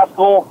the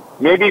Haskell,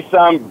 maybe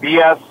some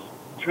BS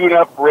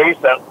tune-up race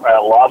at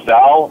La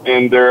Salle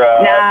in their.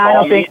 I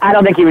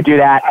don't think he would do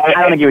that. I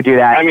don't think he would do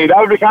that. I mean, that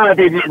would be kind of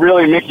be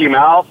really Mickey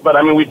Mouse, but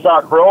I mean, we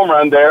saw Chrome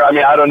run there. I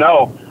mean, I don't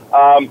know.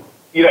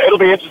 You know, it'll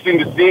be interesting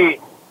to see.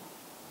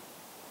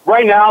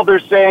 Right now,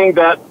 they're saying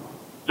that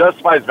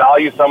justifies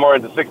value somewhere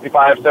in the $65,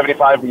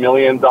 $75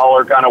 million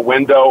kind of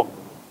window.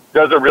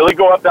 Does it really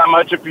go up that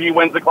much if he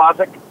wins the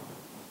Classic?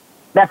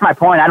 That's my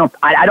point. I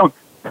don't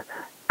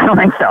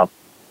think so.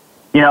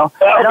 You know,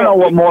 okay. I don't know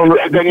what more.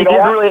 Then you know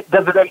what?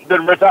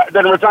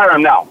 Then retire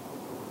him now.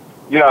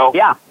 You know.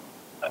 Yeah.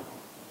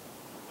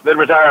 Then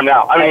retire him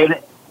now. I mean,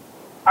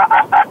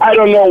 I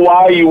don't know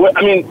why you would.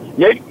 I mean,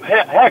 maybe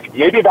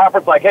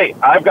Baffert's like, hey,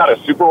 I've got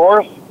a super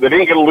horse that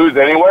ain't going to lose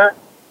anywhere.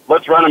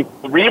 Let's run him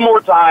 3 more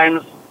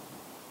times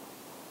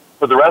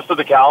for the rest of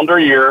the calendar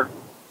year,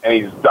 and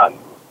he's done.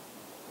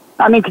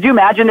 I mean, could you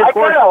imagine this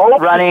horse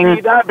running to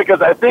see that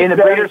because I think in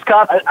the Breeders'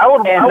 Cup? I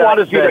want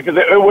to see that because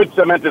it would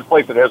cement his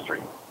place in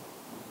history.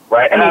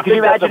 Right. I mean, could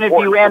you imagine if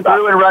he ran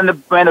through and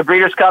ran the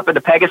Breeders' Cup at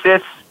the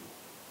Pegasus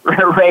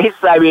race?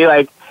 I mean,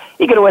 like,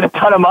 he could have won a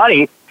ton of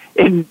money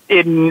in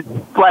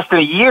less than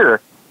a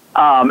year.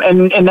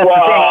 And that's the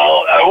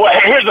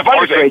thing. Here's the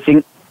funny thing.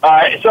 Racing.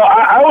 So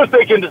I was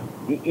thinking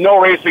no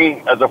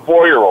racing as a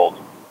 4-year-old,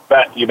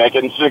 but you make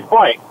an interesting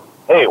point.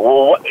 Hey,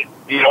 well,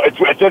 you know,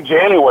 it's in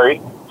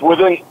January. It's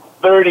within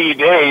 30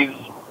 days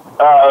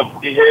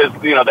of his,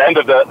 you know, the end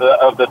of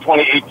the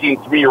 2018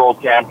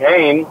 3-year-old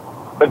campaign.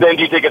 But then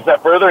do you take a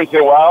step further and say,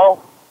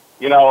 well,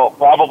 you know,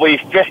 probably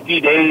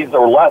 50 days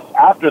or less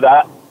after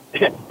that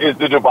is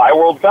the Dubai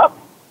World Cup?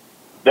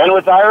 Then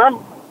retire him?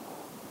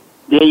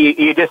 Yeah,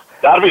 you just...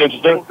 That'll be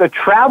interesting. The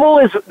travel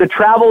is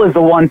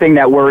the one thing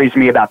that worries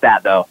me about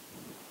that, though.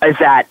 Is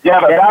that...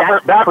 Yeah, but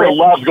Baffert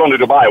loves going to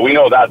Dubai. We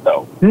know that,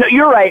 though. No,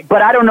 you're right,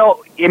 but I don't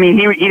know... I mean,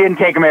 he didn't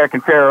take American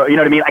Pharoah, you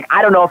know what I mean? Like,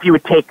 I don't know if he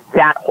would take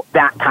that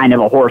kind of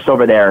a horse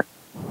over there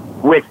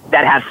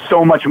that has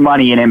so much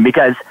money in him,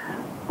 because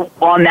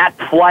on that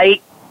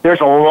flight, there's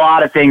a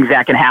lot of things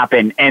that can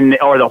happen,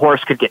 or the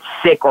horse could get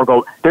sick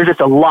there's just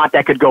a lot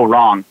that could go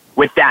wrong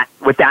with that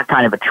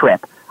kind of a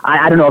trip.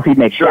 I don't know if he'd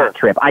make that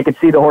trip. I could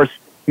see the horse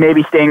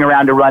maybe staying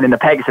around to run in the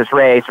Pegasus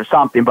race or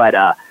something, but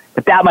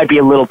that might be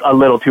a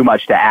little too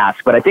much to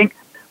ask. But I think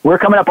we're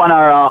coming up on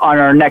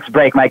our next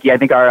break, Mikey. I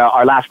think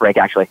our last break,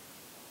 actually.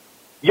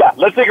 Yeah,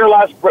 let's take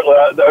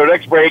our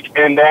next break,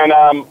 and then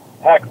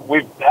heck,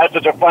 we've had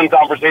such a fun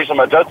conversation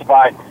about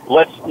Justify.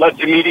 Let's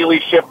immediately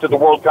shift to the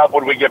World Cup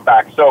when we get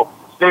back. So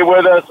stay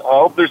with us. I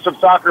hope there's some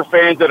soccer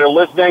fans that are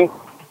listening.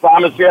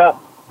 Promise you,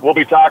 we'll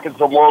be talking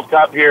some World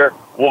Cup here.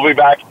 We'll be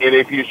back in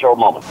a few short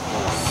moments.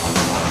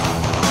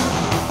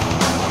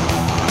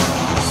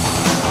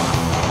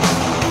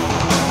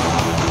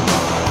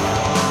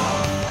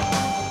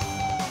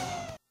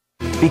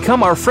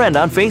 Become our friend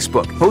on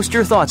Facebook. Post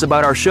your thoughts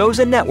about our shows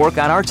and network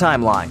on our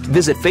timeline.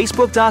 Visit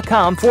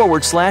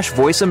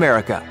facebook.com/Voice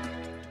America.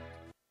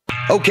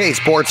 Okay,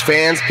 sports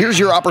fans, here's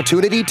your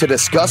opportunity to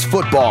discuss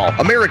football,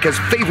 America's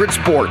favorite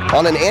sport.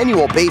 On an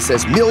annual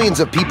basis, millions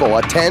of people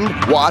attend,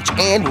 watch,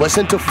 and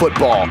listen to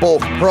football,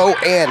 both pro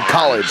and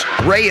college.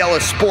 Ray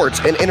Ellis Sports,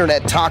 an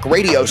internet talk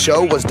radio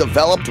show, was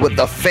developed with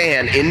the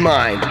fan in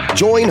mind.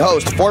 Join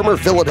host, former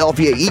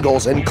Philadelphia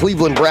Eagles and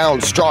Cleveland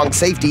Browns strong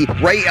safety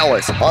Ray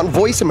Ellis on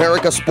Voice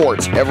America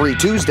Sports every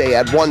Tuesday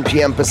at 1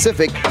 p.m.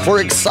 Pacific for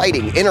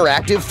exciting,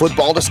 interactive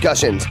football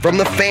discussions from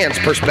the fans'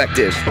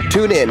 perspective.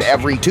 Tune in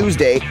every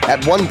Tuesday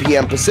at 1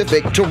 p.m.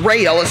 Pacific to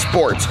Ray Ellis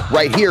Sports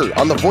right here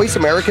on the Voice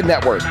America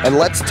Network, and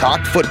let's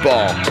talk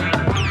football.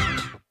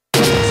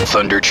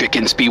 Thunder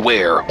chickens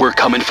beware, we're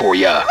coming for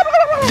ya.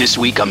 This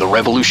week on The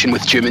Revolution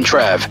with Jim and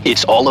Trav,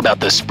 it's all about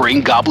the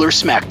Spring Gobbler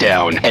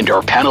Smackdown, and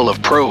our panel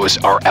of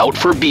pros are out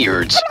for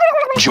beards.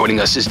 Joining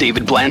us is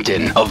David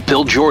Blanton of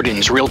Bill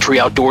Jordan's Realtree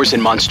Outdoors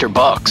and Monster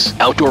Bucks,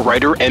 outdoor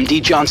writer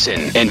M.D.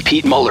 Johnson, and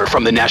Pete Muller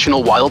from the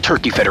National Wild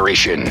Turkey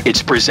Federation.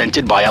 It's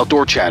presented by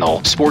Outdoor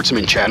Channel,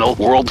 Sportsman Channel,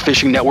 World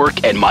Fishing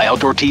Network, and My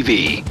Outdoor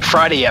TV.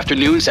 Friday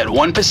afternoons at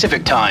 1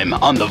 Pacific Time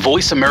on the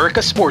Voice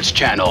America Sports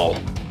Channel.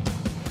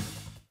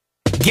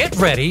 Get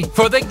ready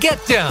for the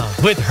Get Down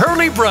with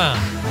Hurley Brown.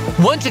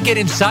 Want to get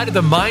inside of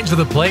the minds of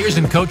the players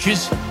and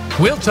coaches?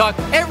 We'll talk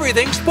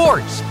everything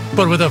sports,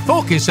 but with a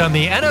focus on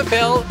the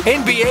NFL,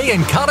 NBA,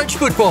 and college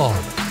football.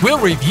 We'll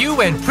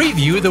review and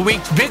preview the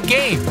week's big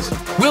games.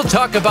 We'll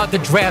talk about the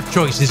draft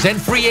choices and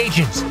free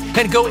agents,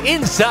 and go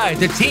inside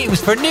the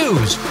teams for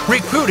news,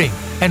 recruiting,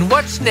 and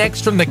what's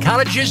next from the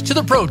colleges to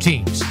the pro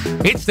teams.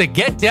 It's the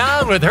Get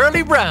Down with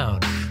Hurley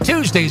Brown.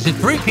 Tuesdays at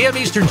 3 p.m.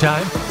 Eastern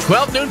Time,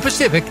 12 noon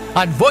Pacific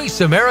on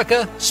Voice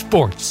America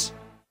Sports.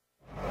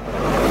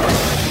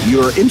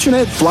 Your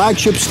internet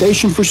flagship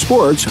station for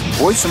sports,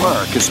 Voice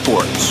America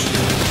Sports.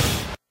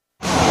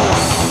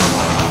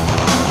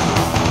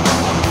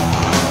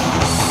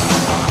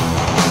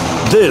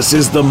 This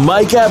is the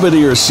Mike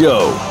Abadir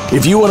Show.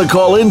 If you want to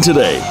call in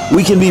today,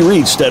 we can be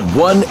reached at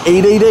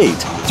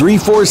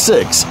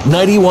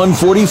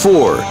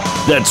 1-888-346-9144.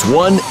 That's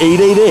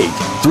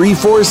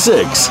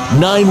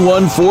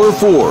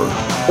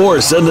 1-888-346-9144. Or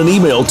send an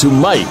email to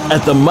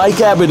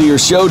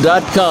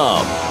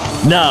mike@themikeabadirshow.com.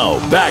 Now,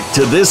 back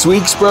to this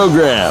week's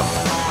program.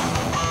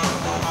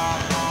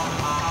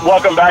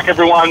 Welcome back,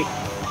 everyone.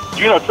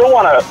 Gino, still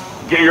want to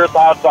get your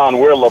thoughts on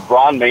where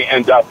LeBron may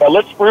end up, but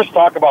let's first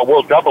talk about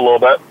World Cup a little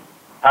bit.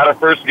 Had a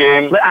first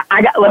game.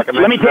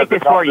 Let me take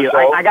this for you.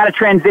 I got a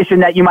transition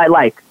that you might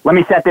like. Let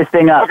me set this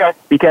thing up. Okay.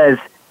 Because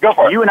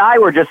you and I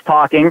were just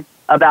talking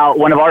about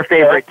one of our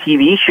favorite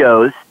TV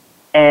shows,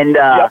 and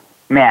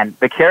man,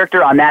 the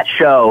character on that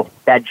show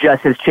that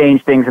just has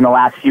changed things in the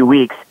last few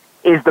weeks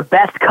is the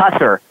best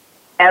cusser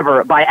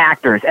ever by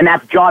actors, and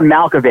that's John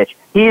Malkovich.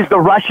 He's the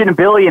Russian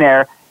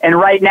billionaire, and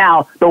right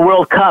now the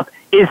World Cup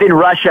is in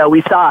Russia.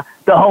 We saw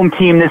the home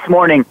team this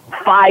morning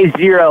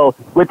 5-0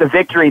 with the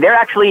victory. They're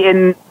actually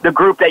in the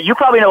group that you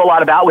probably know a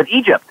lot about with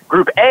Egypt,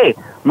 Group A,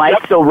 Mike.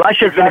 Yep. So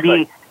Russia's going to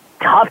be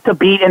tough to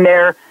beat in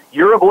there.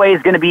 Uruguay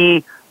is going to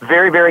be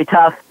very, very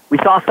tough. We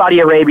saw Saudi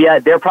Arabia.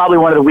 They're probably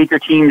one of the weaker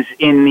teams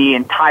in the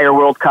entire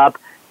World Cup.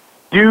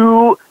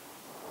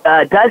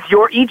 Does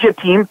your Egypt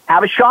team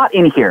have a shot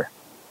in here?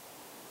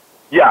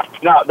 Yeah,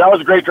 no, that was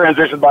a great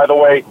transition, by the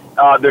way.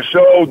 The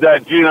show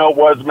that Gino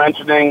was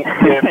mentioning,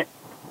 if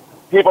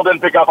people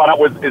didn't pick up on it,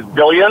 is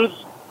Billions.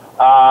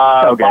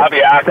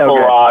 Bobby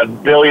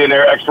Axelrod,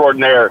 billionaire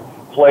extraordinaire,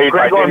 played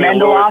by Damian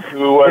Lewis,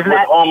 who was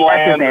with Homeland.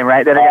 That's his name,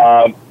 right?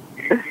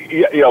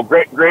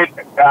 Great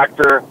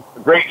actor,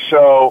 great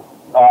show.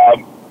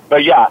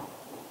 But yeah,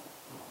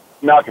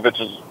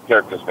 Malkovich's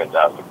character is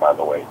fantastic, by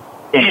the way.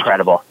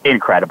 Incredible.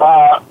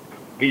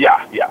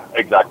 Yeah,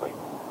 exactly.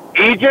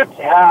 Egypt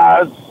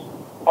has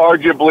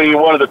arguably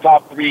one of the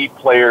top 3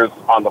 players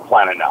on the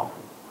planet now.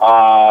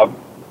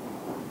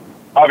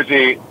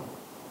 Obviously,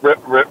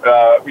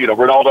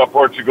 Ronaldo,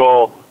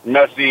 Portugal,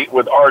 Messi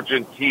with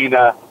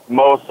Argentina,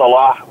 Mo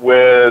Salah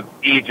with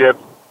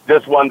Egypt.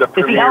 Just won the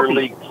Premier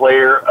League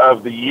Player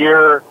of the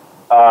Year.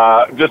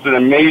 Just an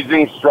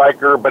amazing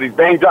striker, but he's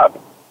banged up.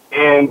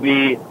 And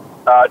the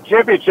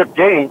championship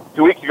game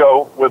 2 weeks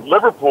ago with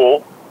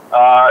Liverpool,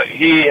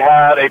 he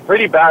had a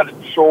pretty bad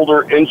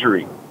shoulder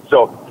injury.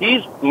 So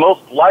he's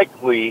most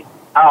likely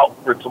out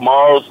for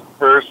tomorrow's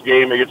first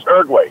game against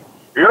Uruguay.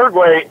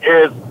 Uruguay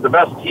is the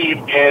best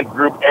team in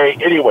Group A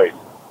anyways.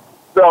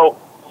 So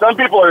some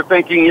people are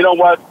thinking, you know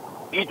what,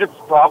 Egypt's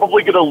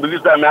probably going to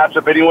lose that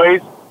matchup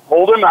anyways.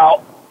 Hold him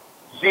out,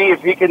 see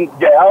if he can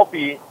get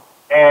healthy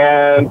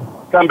and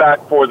come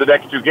back for the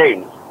next 2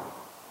 games.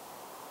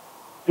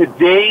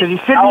 Today, because he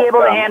should be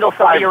able to handle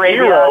Saudi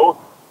Arabia.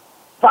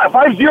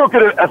 5-0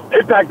 could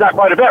impact that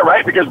quite a bit,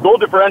 right? Because goal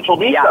differential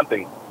means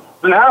something.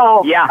 So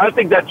now, I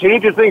think that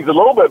changes things a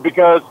little bit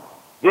because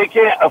they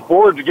can't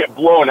afford to get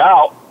blown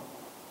out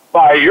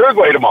by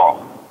Uruguay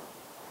tomorrow.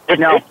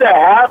 If that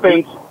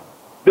happens,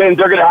 then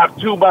they're going to have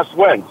 2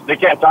 must-wins. They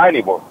can't tie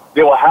anymore.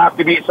 They will have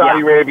to beat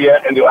Saudi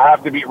Arabia, and they will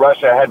have to beat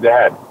Russia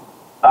head-to-head.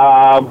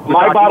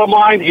 My bottom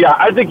line,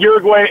 I think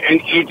Uruguay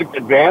and Egypt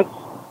advance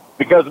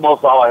because Mo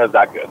Salah is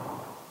that good.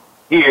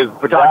 He is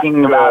that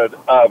good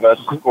of a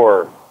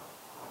scorer.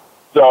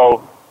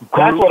 So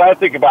that's what I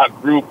think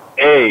about Group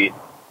A.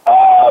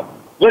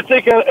 Let's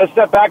take a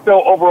step back,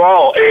 though,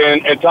 overall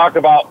and talk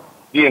about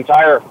the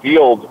entire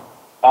field.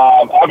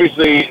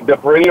 Obviously, the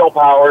perennial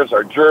powers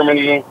are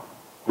Germany,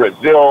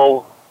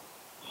 Brazil,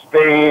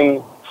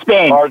 Spain,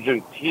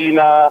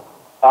 Argentina.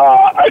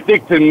 I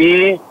think, to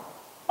me,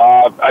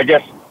 I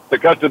guess to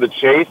cut to the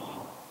chase,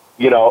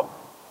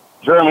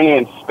 Germany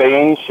and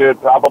Spain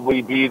should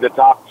probably be the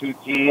top 2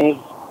 teams,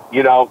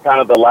 kind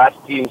of the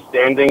last team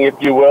standing, if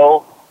you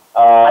will.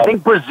 I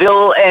think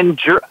Brazil and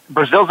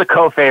Brazil's a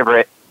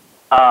co-favorite.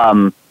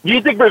 Do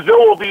you think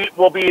Brazil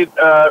will be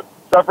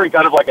suffering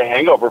kind of like a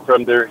hangover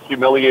from their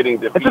humiliating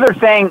defeat? That's what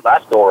they're saying.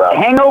 Last go around.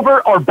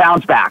 Hangover or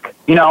bounce back.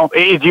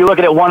 If you look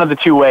at it one of the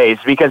 2 ways,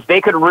 because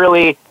they could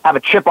really have a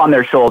chip on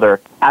their shoulder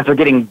after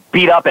getting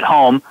beat up at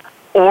home,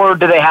 or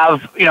do they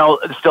have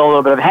still a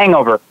little bit of a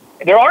hangover?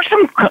 There are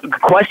some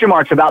question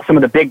marks about some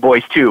of the big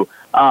boys too.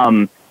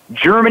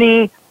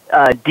 Germany.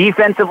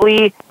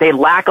 Defensively, they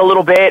lack a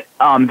little bit.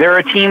 They're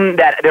a team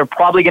that they're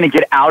probably going to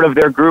get out of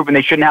their group, and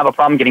they shouldn't have a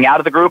problem getting out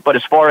of the group. But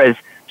as far as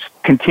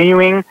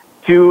continuing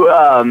to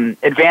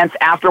advance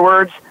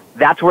afterwards,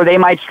 that's where they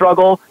might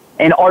struggle.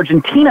 And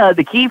Argentina,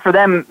 the key for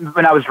them,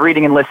 when I was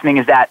reading and listening,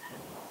 is that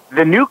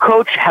the new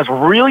coach has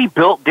really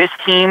built this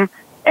team,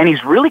 and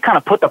he's really kind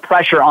of put the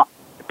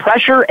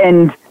pressure,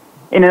 and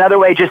in another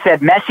way just said,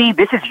 Messi,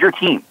 this is your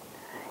team.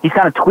 He's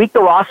kind of tweaked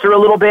the roster a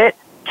little bit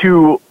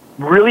to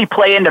really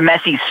play into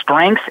Messi's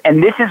strengths,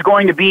 and this is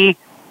going to be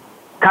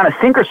kind of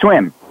sink or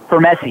swim for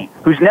Messi,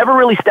 who's never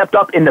really stepped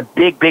up in the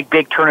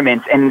big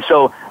tournaments. And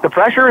so the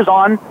pressure is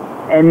on,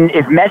 and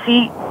if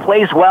Messi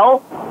plays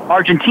well,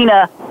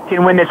 Argentina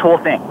can win this whole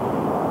thing.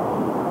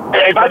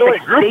 Hey, by the way,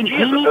 Group G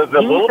is a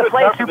little bit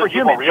tougher than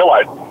people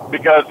realize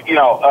because,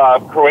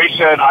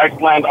 Croatia and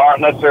Iceland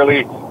aren't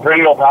necessarily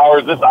perennial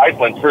powers. This is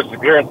Iceland's first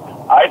appearance.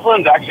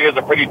 Iceland actually has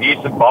a pretty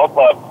decent ball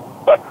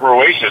club, but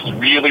Croatia is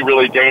really,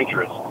 really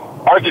dangerous.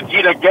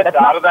 Argentina gets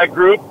out of that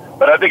group,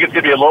 but I think it's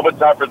going to be a little bit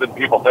tougher than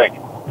people think.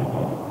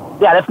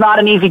 Yeah, that's not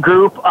an easy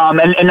group.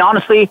 And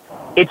honestly,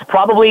 it's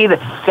probably the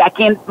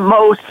second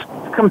most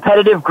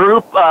competitive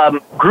group.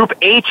 Group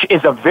H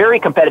is a very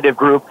competitive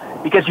group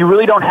because you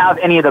really don't have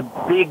any of the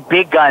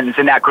big guns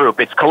in that group.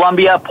 It's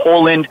Colombia,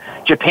 Poland,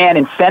 Japan,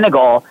 and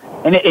Senegal.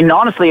 And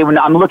honestly, when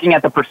I'm looking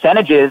at the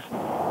percentages,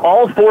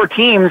 all 4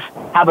 teams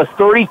have a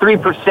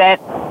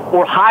 33%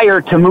 or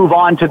higher to move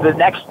on to the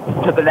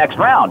next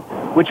round,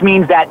 which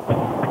means that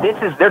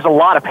there's a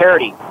lot of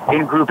parity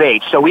in Group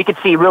H. So we could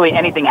see really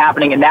anything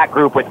happening in that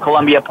group with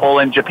Colombia,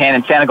 Poland, Japan,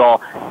 and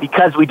Senegal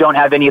because we don't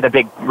have any of the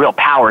big real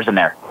powers in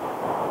there.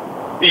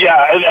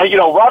 Yeah, and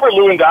Robert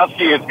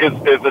Lewandowski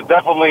is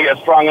definitely a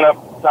strong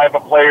enough type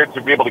of player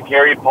to be able to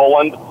carry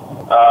Poland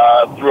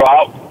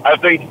throughout. I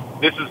think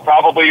this is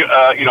probably,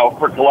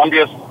 for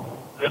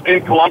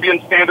in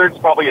Colombian standards,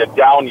 probably a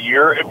down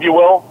year, if you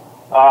will.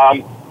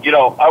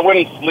 I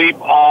wouldn't sleep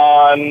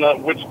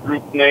on which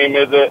group name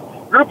is it.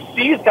 Group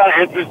C is kind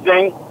of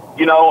interesting.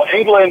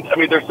 England,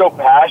 they're so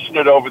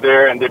passionate over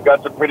there, and they've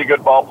got some pretty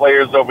good ball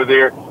players over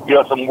there.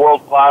 Some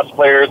world-class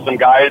players, some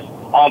guys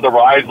on the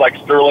rise like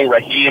Sterling,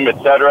 Raheem,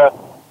 etc.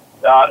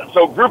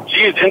 So Group G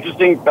is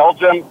interesting.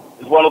 Belgium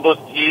is one of those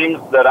teams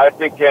that I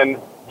think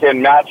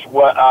can match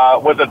what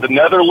was it the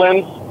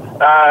Netherlands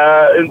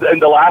in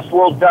the last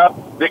World Cup.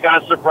 They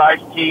kind of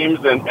surprised teams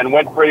and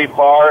went pretty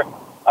far.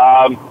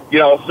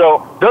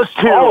 So those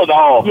 2, all in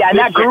all, in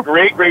that group,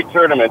 a great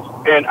tournament,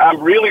 and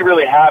I'm really,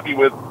 really happy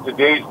with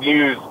today's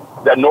news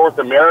that North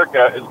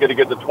America is going to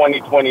get the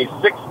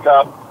 2026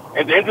 Cup.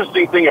 And the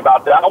interesting thing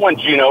about that one,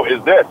 Gino,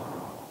 is this,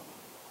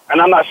 and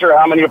I'm not sure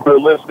how many of our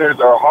listeners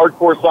are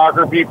hardcore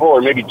soccer people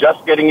or maybe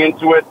just getting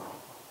into it,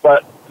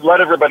 but to let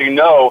everybody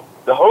know,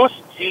 the host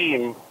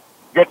team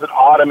gets an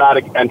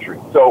automatic entry.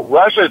 So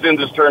Russia is in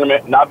this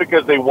tournament not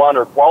because they won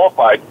or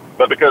qualified,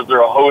 but because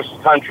they're a host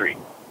country.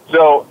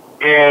 So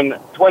in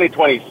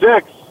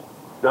 2026,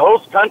 the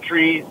host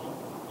countries,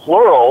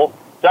 plural,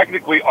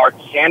 technically are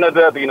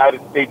Canada, the United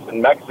States,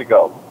 and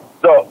Mexico.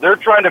 So they're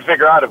trying to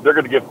figure out if they're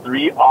going to give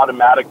 3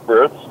 automatic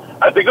berths.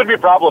 I think it would be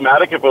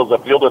problematic if it was a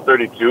field of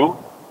 32,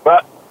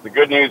 but the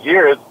good news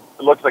here is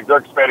it looks like they're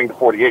expanding to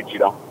 48,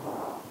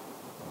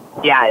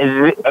 Yeah.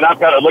 And I'm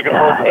kind of looking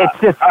forward to that.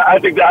 It's just, I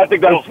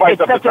think that'll spice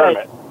up the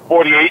tournament.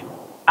 48.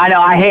 I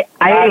know. I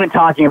hate even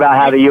talking about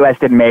how the U.S.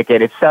 didn't make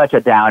it. It's such a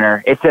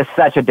downer. It's just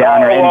such a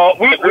downer. Well,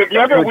 we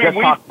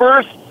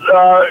first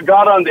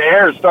got on the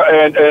air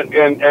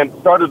and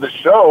started the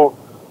show.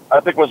 I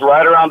think was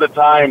right around the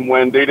time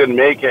when they didn't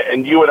make it,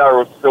 and you and I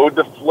were so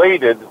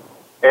deflated.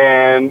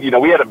 And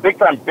we had a big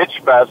time bitch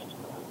fest.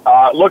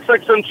 Looks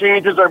like some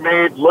changes are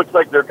made. Looks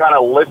like they're kind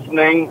of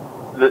listening.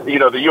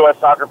 The U.S.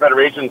 Soccer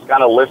Federation is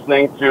kind of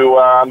listening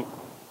to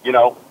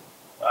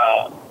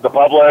the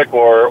public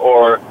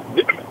or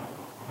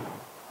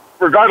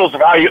regardless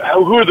of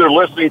who they're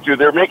listening to,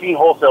 they're making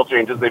wholesale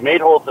changes. They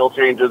made wholesale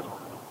changes.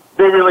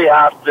 They really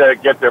have to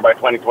get there by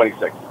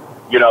 2026.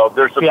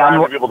 There's some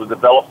time for people to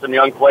develop some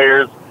young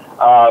players.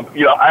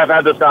 I've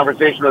had this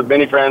conversation with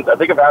many friends. I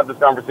think I've had this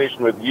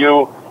conversation with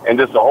you, and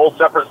this is a whole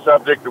separate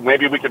subject.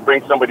 Maybe we could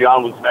bring somebody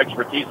on with some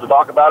expertise to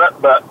talk about it.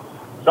 But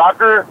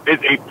soccer is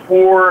a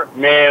poor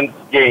man's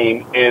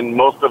game in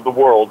most of the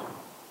world,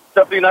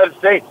 except the United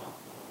States.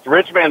 It's a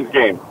rich man's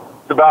game.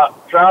 It's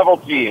about travel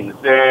teams,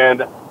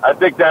 and I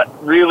think that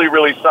really,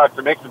 really sucks.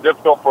 It makes it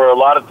difficult for a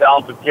lot of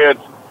talented kids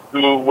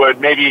who would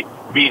maybe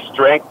be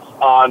strengths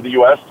on the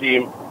U.S.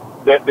 team.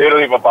 They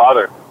don't even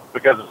bother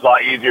because it's a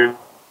lot easier.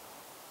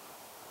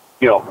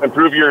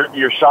 Improve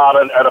your shot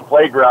at a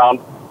playground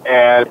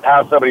and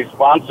have somebody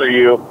sponsor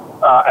you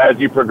as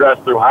you progress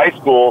through high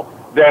school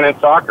than in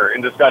soccer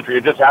in this country.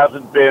 It just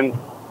hasn't been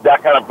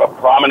that kind of a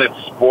prominent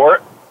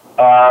sport.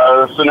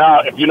 So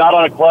now, if you're not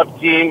on a club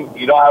team,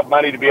 you don't have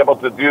money to be able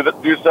to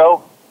do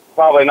so,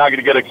 probably not going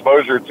to get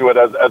exposure to it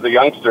as a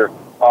youngster.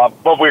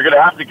 But we're going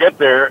to have to get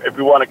there if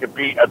we want to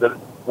compete at the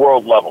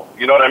world level.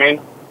 You know what I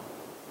mean?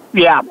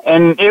 Yeah,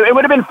 and it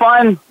would have been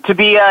fun to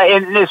be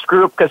in this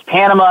group because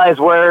Panama is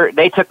where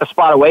they took the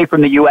spot away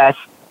from the U.S.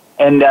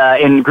 And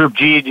in Group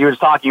G, you were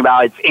talking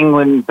about, it's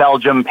England,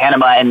 Belgium,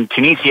 Panama, and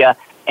Tunisia.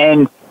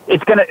 And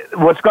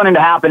what's going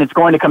to happen, it's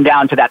going to come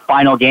down to that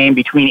final game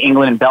between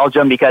England and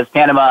Belgium because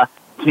Panama,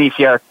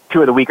 Tunisia are 2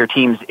 of the weaker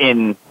teams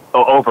in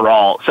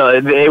overall. So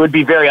it would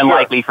be very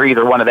unlikely for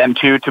either one of them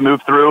to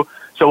move through.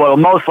 So what will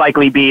most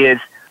likely be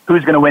is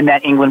who's going to win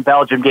that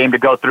England-Belgium game to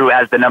go through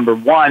as the number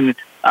 1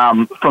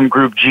 from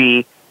Group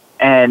G.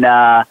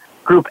 And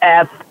Group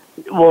F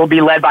will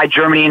be led by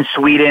Germany and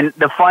Sweden.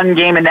 The fun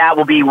game in that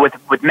will be with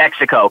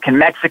Mexico. Can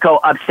Mexico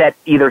upset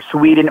either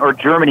Sweden or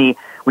Germany?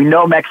 We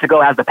know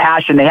Mexico has the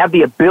passion. They have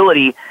the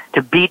ability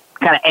to beat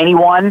kind of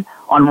anyone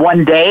on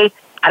one day.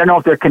 I don't know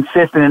if they're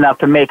consistent enough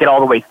to make it all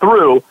the way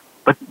through,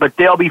 but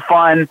they'll be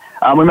fun.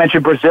 We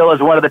mentioned Brazil as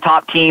one of the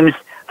top teams.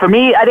 For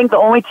me, I think the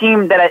only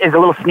team that is a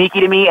little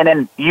sneaky to me, and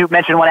then you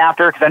mentioned one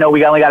after because I know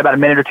we only got about a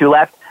minute or 2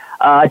 left,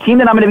 a team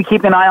that I'm going to be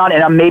keeping an eye on,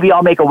 and maybe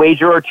I'll make a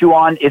wager or 2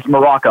 on, is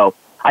Morocco.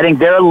 I think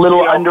they're a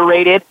little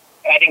underrated.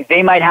 I think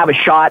they might have a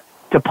shot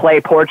to play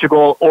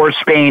Portugal or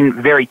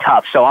Spain very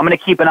tough. So I'm going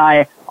to keep an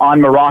eye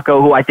on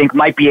Morocco, who I think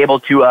might be able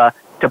to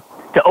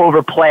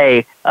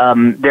overplay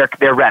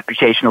their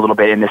reputation a little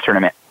bit in this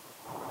tournament.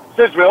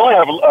 Since we only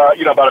have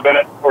about a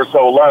minute or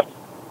so left,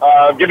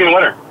 give me a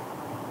winner.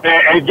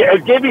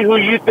 And give me who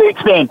you think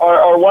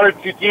are 1 or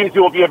 2 teams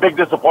who will be a big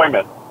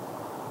disappointment.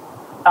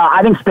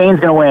 I think Spain's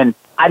going to win.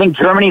 I think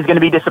Germany is going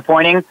to be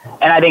disappointing,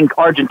 and I think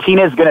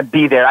Argentina is going to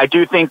be there. I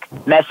do think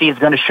Messi is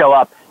going to show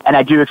up, and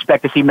I do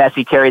expect to see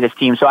Messi carry this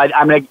team. So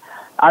I'm going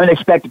to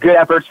expect good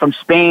efforts from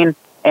Spain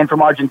and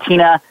from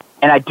Argentina,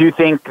 and I do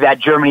think that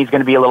Germany is going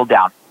to be a little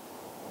down.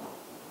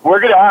 We're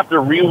going to have to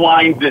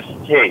rewind this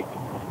tape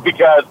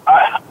because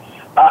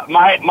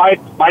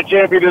my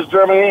champion is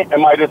Germany,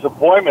 and my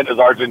disappointment is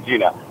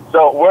Argentina.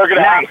 So we're going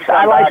to have to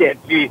come back and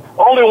see.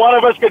 Only one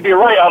of us could be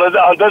right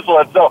on this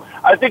one. So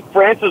I think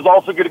France is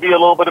also going to be a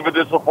little bit of a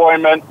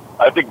disappointment.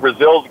 I think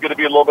Brazil is going to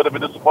be a little bit of a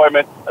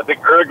disappointment. I think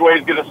Uruguay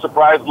is going to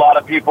surprise a lot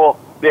of people.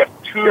 They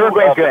have 2 of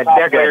the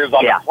top players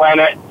on the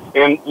planet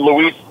in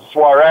Luis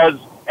Suarez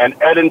and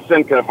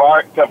Edinson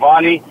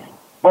Cavani,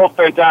 both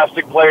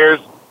fantastic players.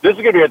 This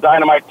is going to be a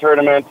dynamite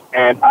tournament,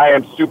 and I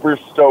am super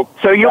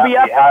stoked. So you'll be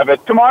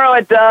up tomorrow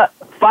at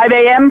 5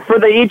 a.m. for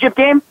the Egypt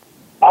game?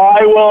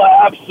 I will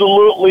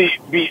absolutely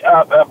be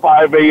up at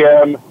 5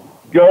 a.m.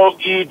 Go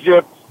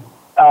Egypt.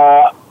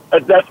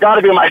 That's got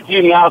to be my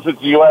team now since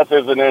the U.S.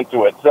 isn't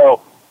into it.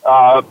 So,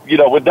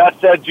 with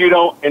that said,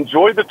 Gino,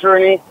 enjoy the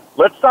tourney.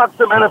 Let's talk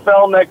some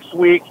NFL next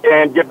week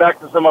and get back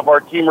to some of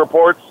our team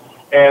reports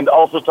and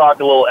also talk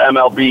a little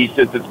MLB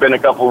since it's been a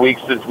couple of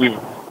weeks since we've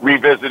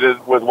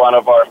revisited with one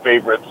of our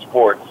favorite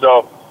sports.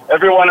 So,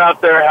 everyone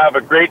out there, have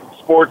a great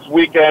sports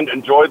weekend.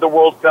 Enjoy the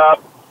World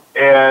Cup.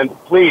 And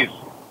please,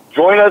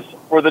 join us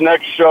for the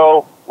next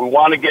show. We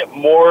want to get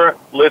more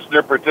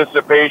listener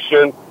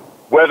participation.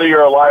 Whether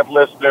you're a live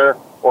listener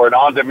or an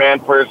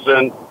on-demand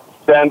person,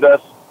 send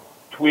us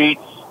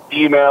tweets,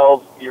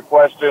 emails, your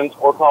questions,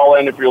 or call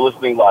in if you're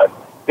listening live.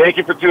 Thank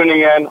you for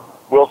tuning in.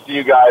 We'll see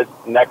you guys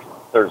next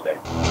Thursday.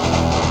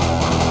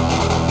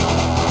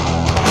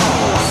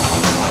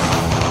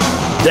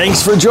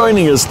 Thanks for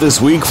joining us this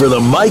week for the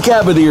Mike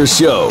Abadir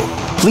Show.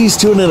 Please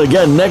tune in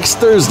again next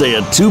Thursday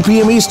at 2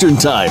 p.m. Eastern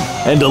Time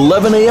and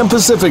 11 a.m.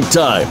 Pacific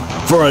Time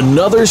for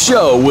another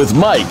show with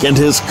Mike and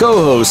his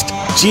co-host,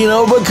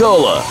 Gino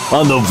Bacola,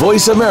 on the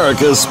Voice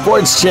America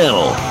Sports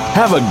Channel.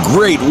 Have a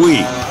great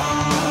week.